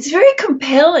 it's very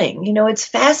compelling. It's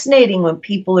fascinating when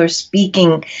people are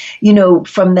speaking,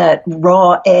 from that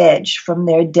raw edge, from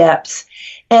their depths.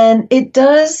 And it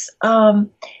does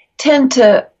tend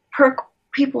to perk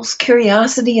people's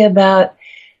curiosity about,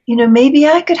 maybe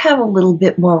I could have a little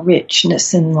bit more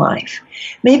richness in life.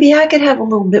 Maybe I could have a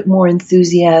little bit more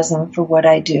enthusiasm for what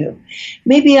I do.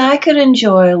 Maybe I could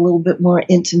enjoy a little bit more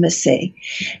intimacy.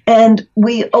 And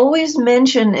we always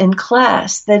mention in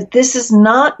class that this is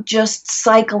not just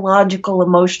psychological,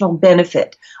 emotional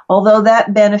benefit, although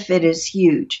that benefit is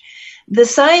huge. The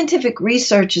scientific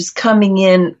research is coming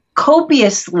in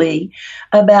copiously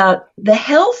about the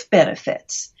health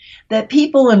benefits, that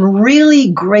people in really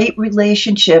great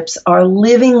relationships are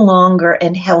living longer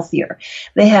and healthier.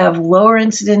 They have lower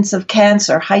incidence of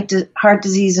cancer, heart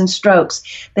disease, and strokes.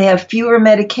 They have fewer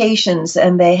medications,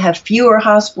 and they have fewer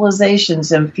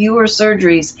hospitalizations and fewer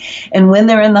surgeries. And when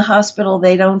they're in the hospital,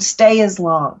 they don't stay as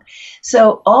long.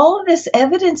 So all of this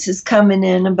evidence is coming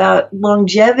in about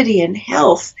longevity and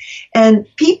health. And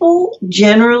people,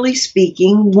 generally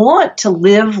speaking, want to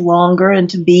live longer and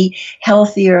to be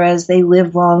healthier as they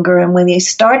live longer. And when they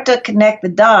start to connect the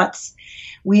dots,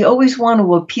 we always want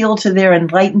to appeal to their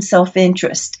enlightened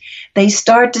self-interest. They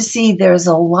start to see there's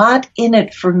a lot in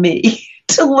it for me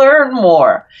to learn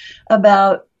more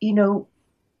about,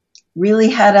 really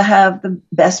how to have the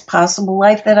best possible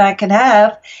life that I can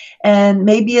have. And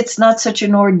maybe it's not such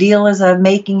an ordeal as I'm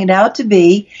making it out to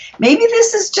be. Maybe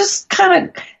this is just kind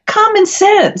of common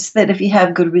sense that if you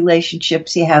have good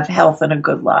relationships, you have health and a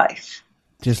good life.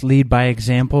 Just lead by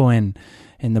example and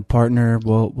the partner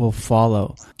will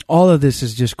follow. All of this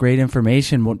is just great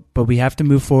information, but we have to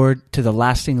move forward to the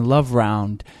lasting love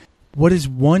round. What is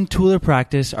one tool or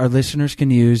practice our listeners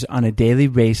can use on a daily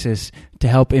basis to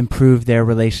help improve their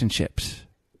relationships?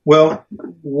 Well,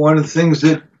 one of the things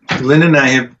that Lynn and I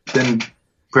have been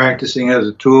practicing as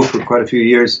a tool for quite a few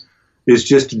years is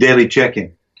just a daily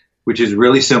check-in, which is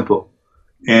really simple,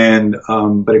 and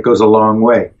but it goes a long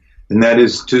way. And that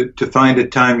is to find a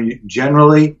time.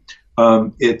 Generally,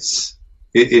 it's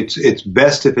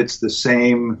best if it's the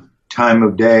same time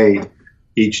of day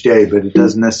each day, but it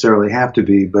doesn't necessarily have to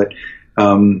be. But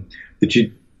that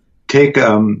you take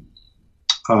a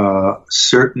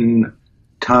certain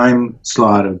time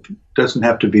slot of, doesn't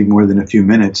have to be more than a few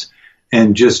minutes,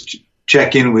 and just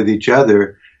check in with each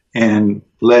other and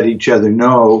let each other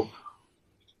know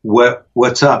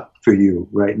what's up for you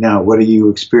right now. What are you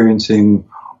experiencing?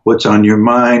 What's on your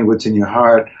mind? What's in your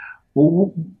heart?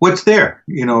 What's there?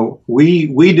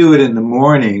 We do it in the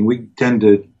morning. We tend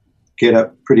to get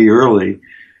up pretty early,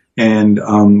 and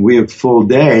we have full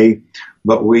day,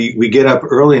 but we get up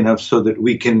early enough so that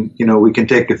we can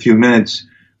take a few minutes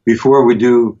before we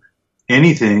do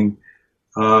anything,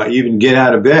 even get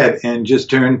out of bed and just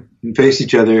turn and face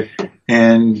each other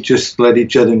and just let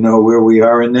each other know where we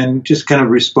are, and then just kind of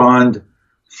respond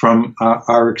from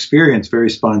our experience very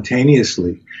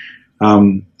spontaneously.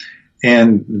 And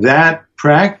that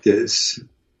practice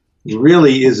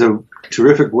really is a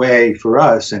terrific way for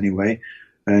us anyway,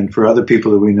 and for other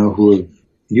people that we know who have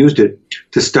used it,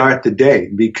 to start the day,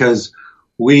 because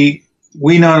we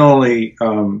not only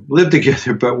live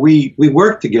together, but we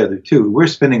work together too. We're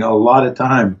spending a lot of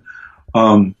time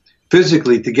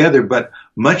physically together, but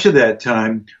much of that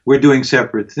time we're doing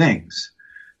separate things.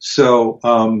 So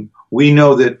we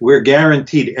know that we're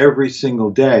guaranteed every single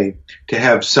day to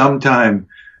have some time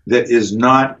that is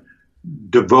not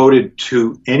devoted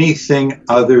to anything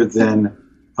other than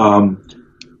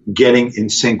getting in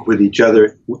sync with each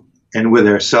other and with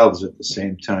ourselves at the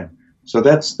same time. So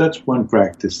that's one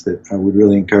practice that I would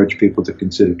really encourage people to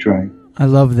consider trying. I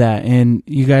love that. And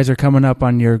you guys are coming up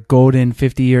on your golden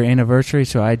 50-year anniversary,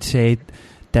 so I'd say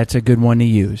that's a good one to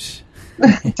use.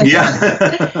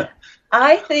 Yeah.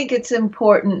 I think it's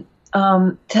important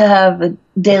to have a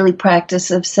daily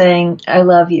practice of saying, I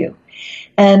love you.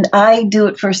 And I do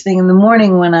it first thing in the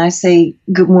morning when I say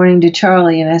good morning to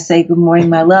Charlie, and I say good morning,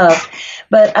 my love.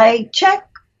 But I check,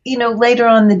 later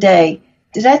on the day,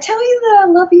 did I tell you that I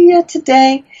love you yet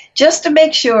today? Just to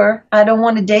make sure. I don't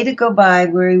want a day to go by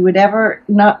where he would ever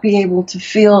not be able to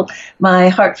feel my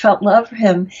heartfelt love for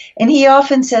him. And he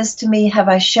often says to me, have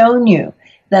I shown you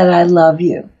that I love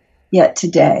you yet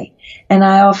today? And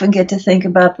I often get to think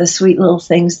about the sweet little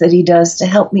things that he does to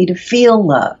help me to feel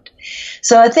loved.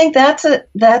 So I think that's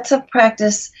a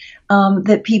practice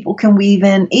that people can weave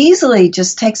in easily.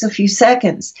 Just takes a few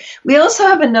seconds. We also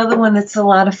have another one that's a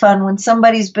lot of fun. When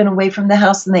somebody's been away from the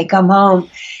house and they come home,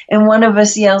 and one of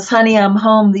us yells, honey, I'm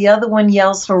home. The other one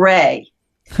yells, hooray.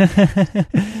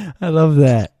 I love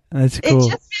that. That's cool. It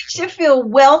just makes you feel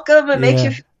welcome. It makes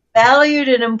you feel valued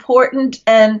and important.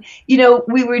 And,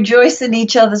 we rejoice in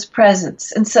each other's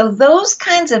presence. And so those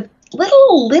kinds of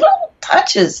little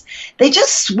touches, they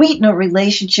just sweeten a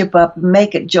relationship up and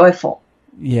make it joyful.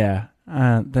 Yeah,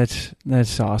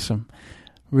 that's awesome.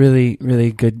 Really,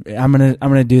 really good. I'm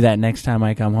gonna do that next time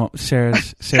I come home. Sarah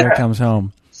comes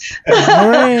home.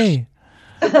 Hooray!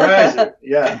 Right.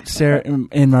 Yeah. Sarah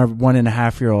and our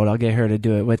 1.5-year-old, I'll get her to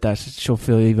do it with us. She'll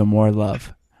feel even more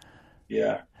love.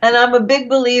 Yeah. And I'm a big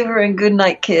believer in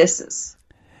goodnight kisses.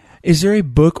 Is there a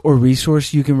book or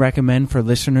resource you can recommend for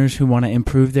listeners who want to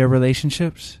improve their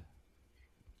relationships?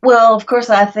 Well, of course,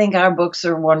 I think our books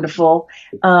are wonderful.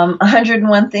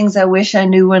 101 Things I Wish I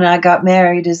Knew When I Got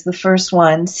Married is the first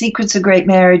one. Secrets of Great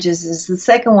Marriages is the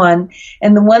second one.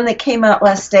 And the one that came out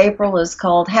last April is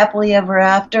called Happily Ever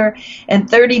After, and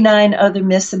 39 Other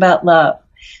Myths About Love.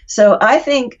 So I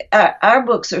think our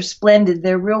books are splendid.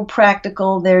 They're real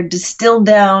practical. They're distilled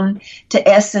down to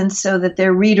essence so that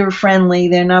they're reader friendly.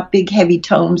 They're not big, heavy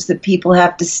tomes that people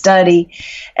have to study.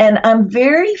 And I'm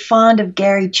very fond of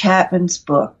Gary Chapman's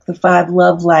book, The 5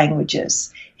 Love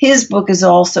Languages. His book is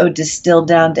also distilled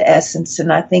down to essence,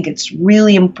 and I think it's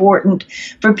really important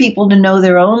for people to know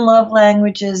their own love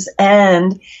languages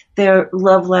and their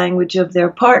love language of their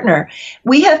partner.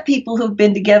 We have people who've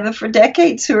been together for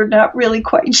decades who are not really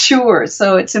quite sure,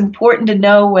 so it's important to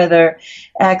know whether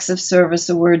acts of service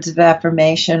or words of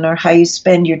affirmation or how you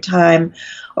spend your time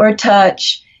or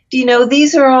touch.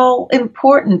 These are all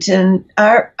important, and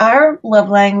our love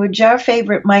language, our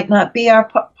favorite might not be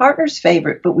our partner's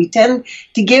favorite, but we tend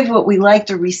to give what we like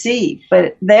to receive.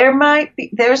 But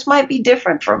theirs might be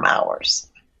different from ours.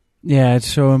 Yeah,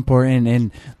 it's so important,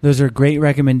 and those are great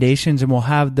recommendations, and we'll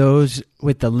have those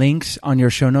with the links on your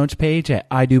show notes page at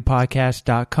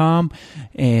idopodcast.com,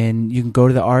 and you can go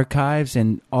to the archives,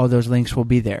 and all those links will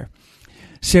be there.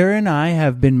 Sarah and I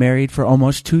have been married for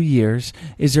almost 2 years.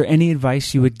 Is there any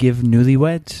advice you would give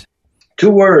newlyweds?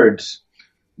 2 words: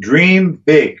 dream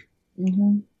big.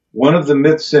 Mm-hmm. One of the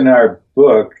myths in our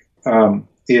book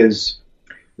is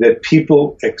that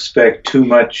people expect too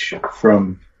much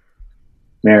from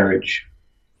marriage,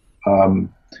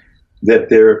 that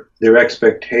their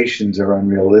expectations are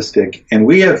unrealistic. And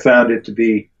we have found it to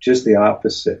be just the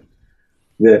opposite,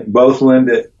 that both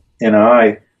Linda and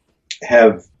I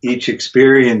have each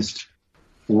experienced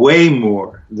way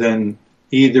more than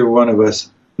either one of us,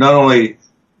 not only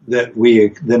than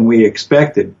we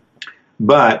expected,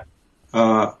 but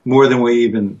more than we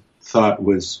even thought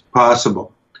was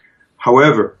possible.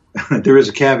 However, there is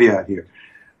a caveat here.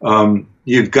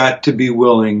 You've got to be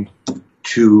willing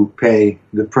to pay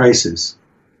the prices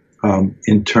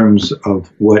in terms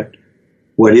of what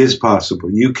is possible.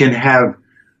 You can have,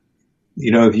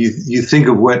 if you think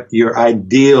of what your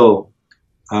ideal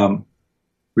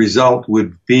result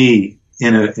would be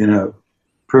in a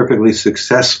perfectly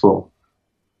successful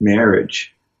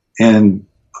marriage. And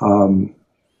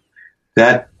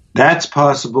that's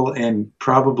possible, and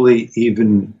probably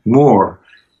even more.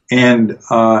 And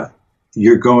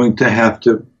you're going to have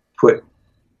to put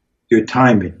your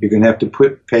time in. You're going to have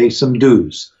to pay some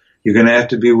dues. You're going to have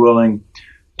to be willing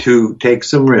to take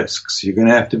some risks. You're going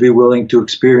to have to be willing to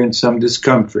experience some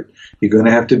discomfort. You're going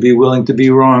to have to be willing to be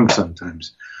wrong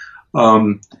sometimes.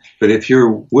 But if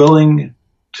you're willing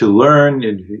to learn,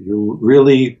 and you're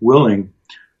really willing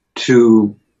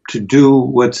to do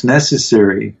what's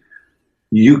necessary,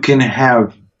 you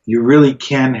really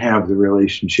can have the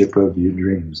relationship of your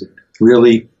dreams. It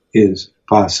really is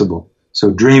possible.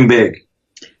 So dream big.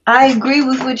 I agree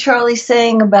with what Charlie's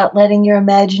saying about letting your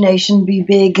imagination be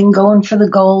big and going for the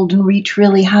gold and reach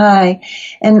really high.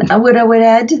 And what I would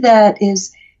add to that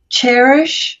is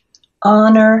cherish,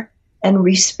 honor, and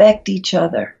respect each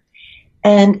other.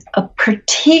 And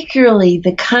particularly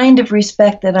the kind of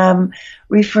respect that I'm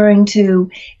referring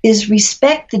to is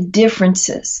respect the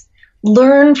differences.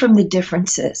 Learn from the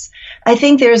differences. I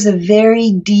think there's a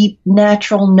very deep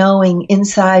natural knowing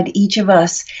inside each of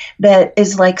us that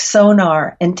is like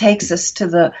sonar and takes us to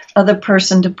the other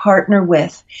person to partner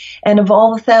with. And of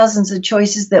all the thousands of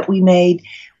choices that we made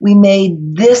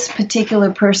this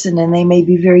particular person, and they may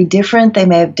be very different. They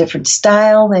may have different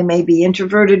style. They may be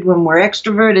introverted when we're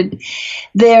extroverted.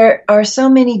 There are so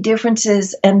many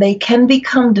differences, and they can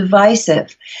become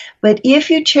divisive. But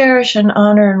if you cherish and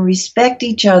honor and respect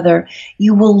each other,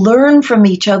 you will learn from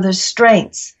each other's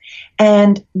strengths,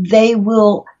 and they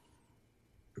will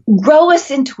grow us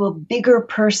into a bigger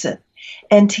person.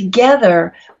 And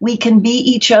together, we can be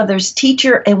each other's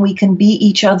teacher, and we can be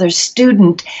each other's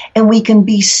student, and we can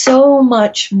be so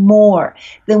much more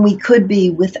than we could be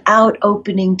without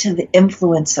opening to the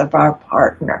influence of our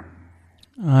partner.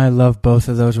 I love both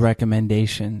of those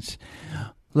recommendations.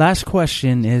 Last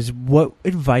question is, what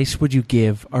advice would you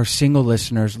give our single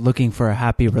listeners looking for a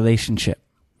happy relationship?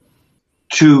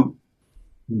 To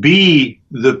be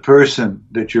the person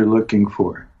that you're looking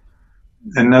for.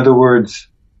 In other words,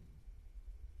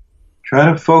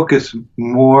 try to focus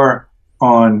more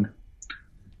on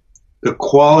the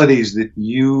qualities that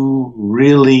you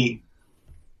really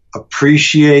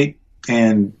appreciate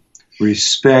and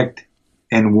respect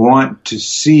and want to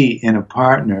see in a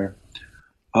partner,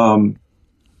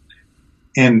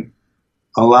 and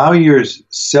allow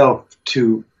yourself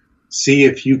to see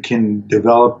if you can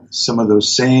develop some of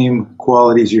those same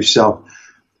qualities yourself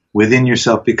within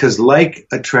yourself, because like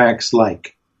attracts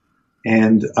like.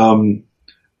 And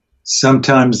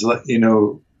sometimes,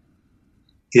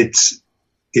 it's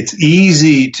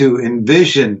easy to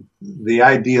envision the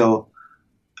ideal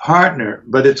partner,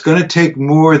 but it's going to take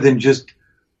more than just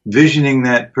visioning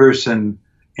that person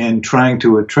and trying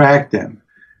to attract them.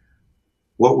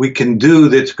 What we can do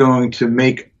that's going to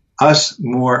make us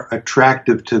more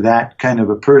attractive to that kind of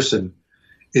a person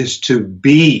is to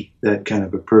be that kind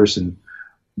of a person.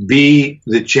 Be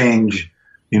the change,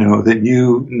 that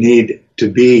you need to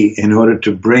be in order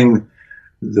to bring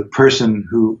the person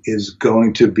who is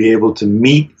going to be able to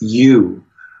meet you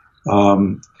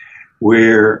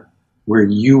where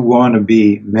you want to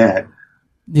be met.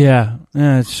 Yeah,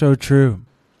 it's so true.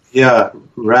 Yeah,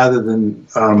 rather than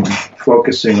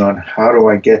focusing on how do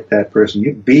I get that person,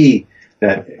 you be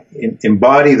that,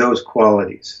 embody those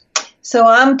qualities. So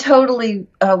I'm totally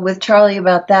with Charlie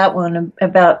about that one,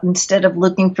 about instead of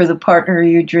looking for the partner of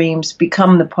your dreams,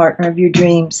 become the partner of your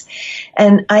dreams.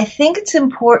 And I think it's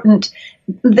important.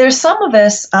 There's some of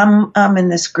us, I'm in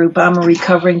this group, I'm a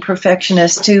recovering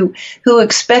perfectionist who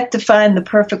expect to find the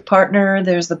perfect partner.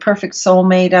 There's the perfect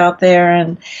soulmate out there,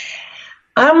 and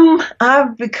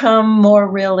I've become more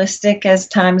realistic as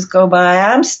times go by.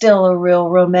 I'm still a real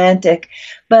romantic,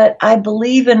 but I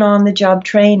believe in on-the-job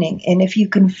training. And if you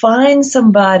can find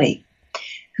somebody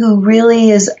who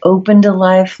really is open to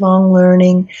lifelong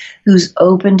learning, who's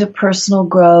open to personal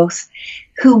growth,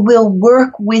 who will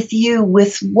work with you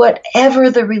with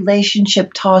whatever the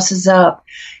relationship tosses up,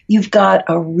 you've got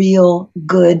a real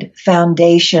good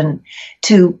foundation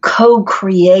to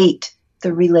co-create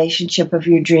the relationship of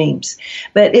your dreams.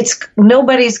 But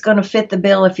nobody's going to fit the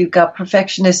bill if you've got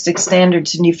perfectionistic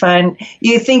standards and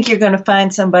you think you're going to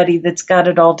find somebody that's got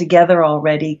it all together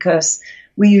already, because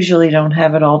we usually don't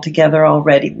have it all together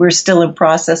already. We're still in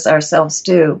process ourselves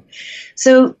too.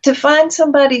 So to find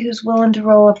somebody who's willing to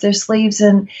roll up their sleeves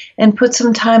and put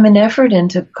some time and effort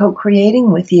into co-creating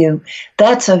with you,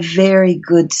 that's a very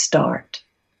good start.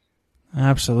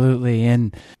 Absolutely.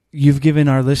 And you've given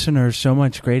our listeners so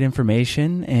much great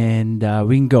information, and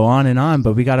we can go on,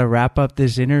 but we got to wrap up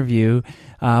this interview.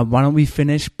 Why don't we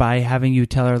finish by having you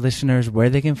tell our listeners where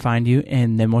they can find you,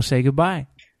 and then we'll say goodbye.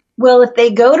 Well, if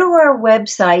they go to our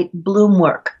website,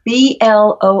 Bloomwork,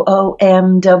 BLOOMWORK,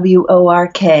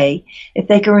 if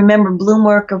they can remember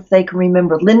Bloomwork, if they can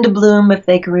remember Linda Bloom, if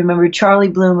they can remember Charlie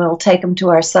Bloom, it'll take them to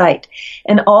our site.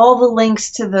 And all the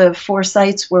links to the 4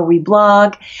 sites where we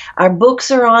blog, our books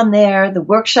are on there, the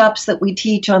workshops that we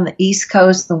teach on the East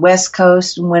Coast, the West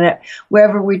Coast, and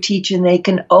wherever we're teaching, they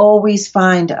can always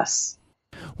find us.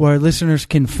 Where our listeners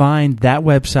can find that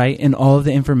website and all of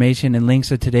the information and links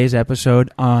of today's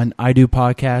episode on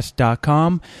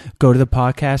idopodcast.com. Go to the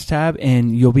podcast tab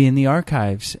and you'll be in the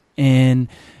archives. And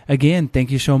again, thank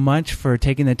you so much for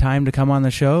taking the time to come on the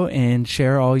show and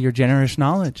share all your generous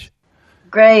knowledge.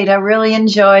 Great. I really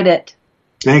enjoyed it.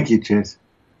 Thank you, Chase.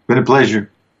 Been a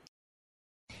pleasure.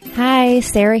 Hi,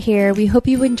 Sarah here. We hope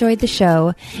you enjoyed the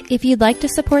show. If you'd like to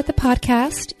support the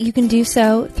podcast, you can do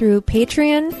so through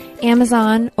Patreon,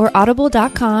 Amazon, or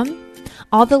Audible.com.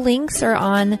 All the links are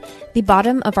on the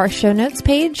bottom of our show notes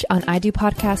page on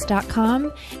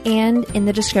idopodcast.com and in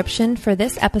the description for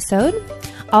this episode.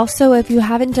 Also, if you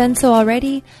haven't done so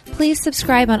already, please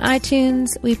subscribe on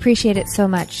iTunes. We appreciate it so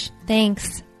much.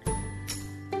 Thanks.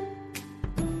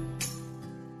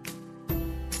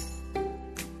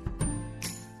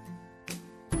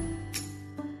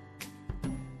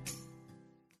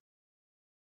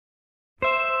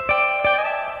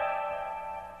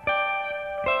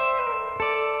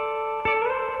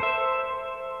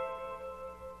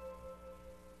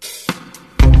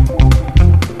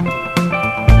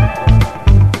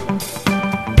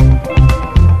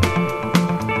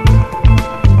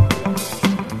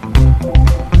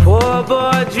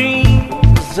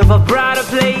 Of a brighter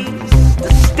place to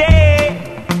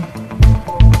stay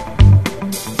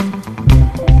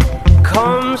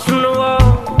comes from the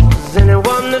walls, and it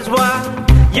wonders why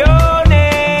your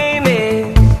name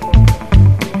is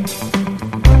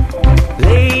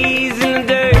lays in the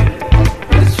dirt,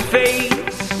 his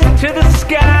face to the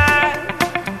sky,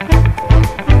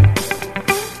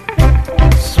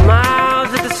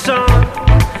 smiles at the sun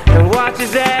and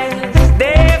watches as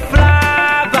they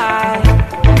fly by.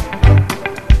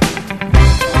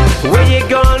 Where you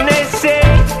gone, they say,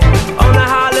 on a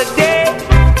holiday,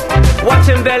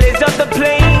 watching bellies of the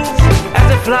planes as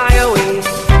they fly away.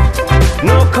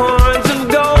 No coins of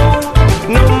gold,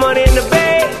 no money in the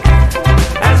bank.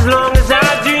 As long as I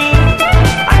dream,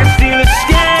 I can still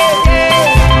escape.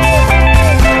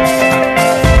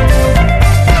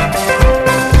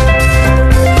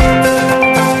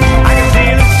 I can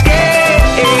still escape.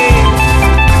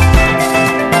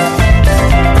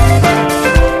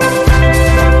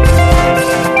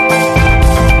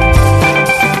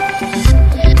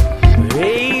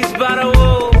 Raised by the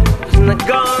wolves and the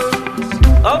guns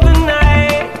of the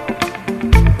night.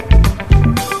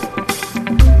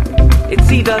 It's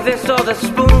either this or the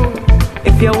spoon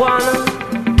if you wanna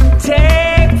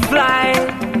take flight.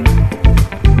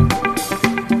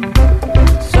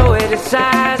 So it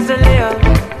decides to live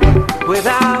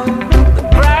without the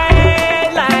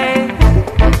bright light.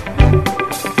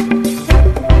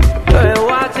 It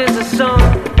watches the sun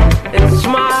and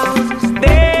smiles as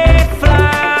they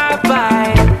fly by.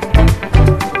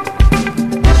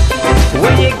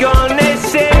 Where you gone, they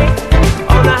say,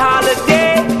 on a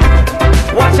holiday,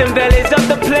 watching bellies of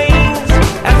the planes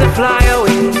as they fly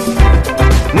away.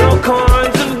 No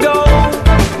coins of gold,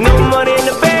 no money in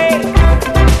the bank.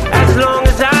 As long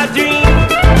as I dream,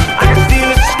 I can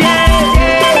still escape.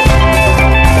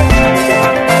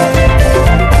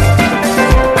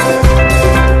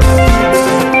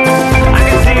 I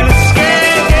can still escape.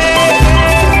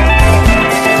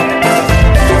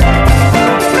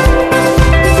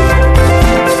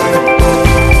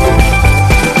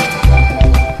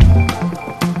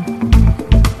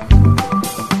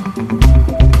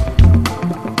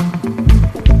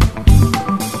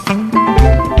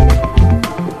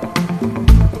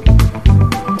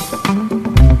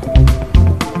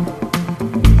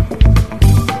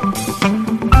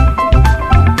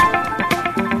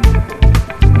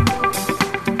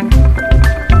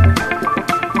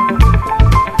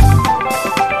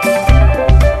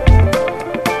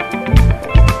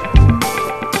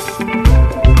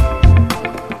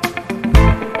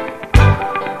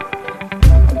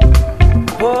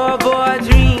 Poor boy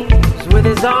dreams with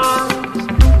his arms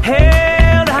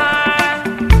held high,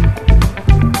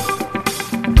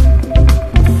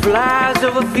 flies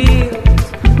over fields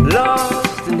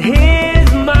lost in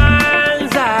his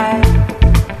mind's eye,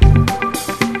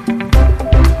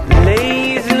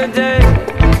 lays in the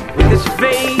dirt with his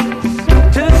face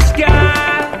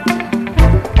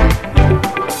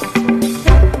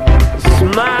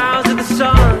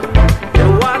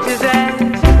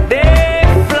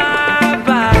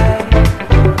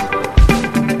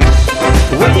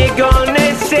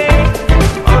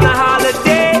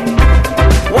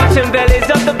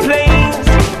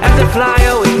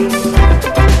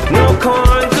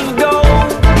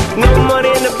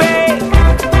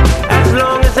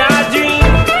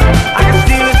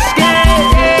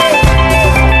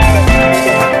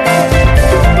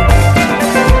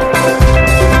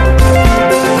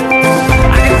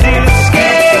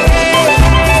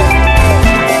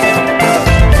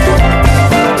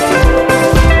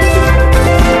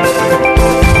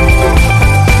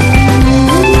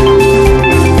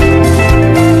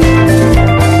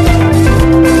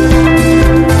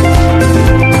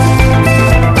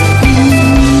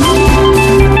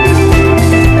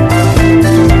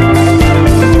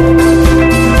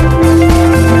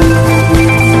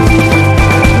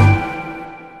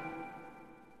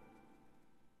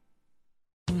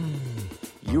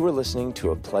You were listening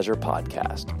to a Pleasure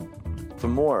Podcast. For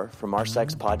more from our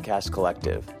Sex Podcast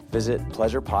Collective, visit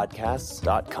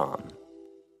pleasurepodcasts.com.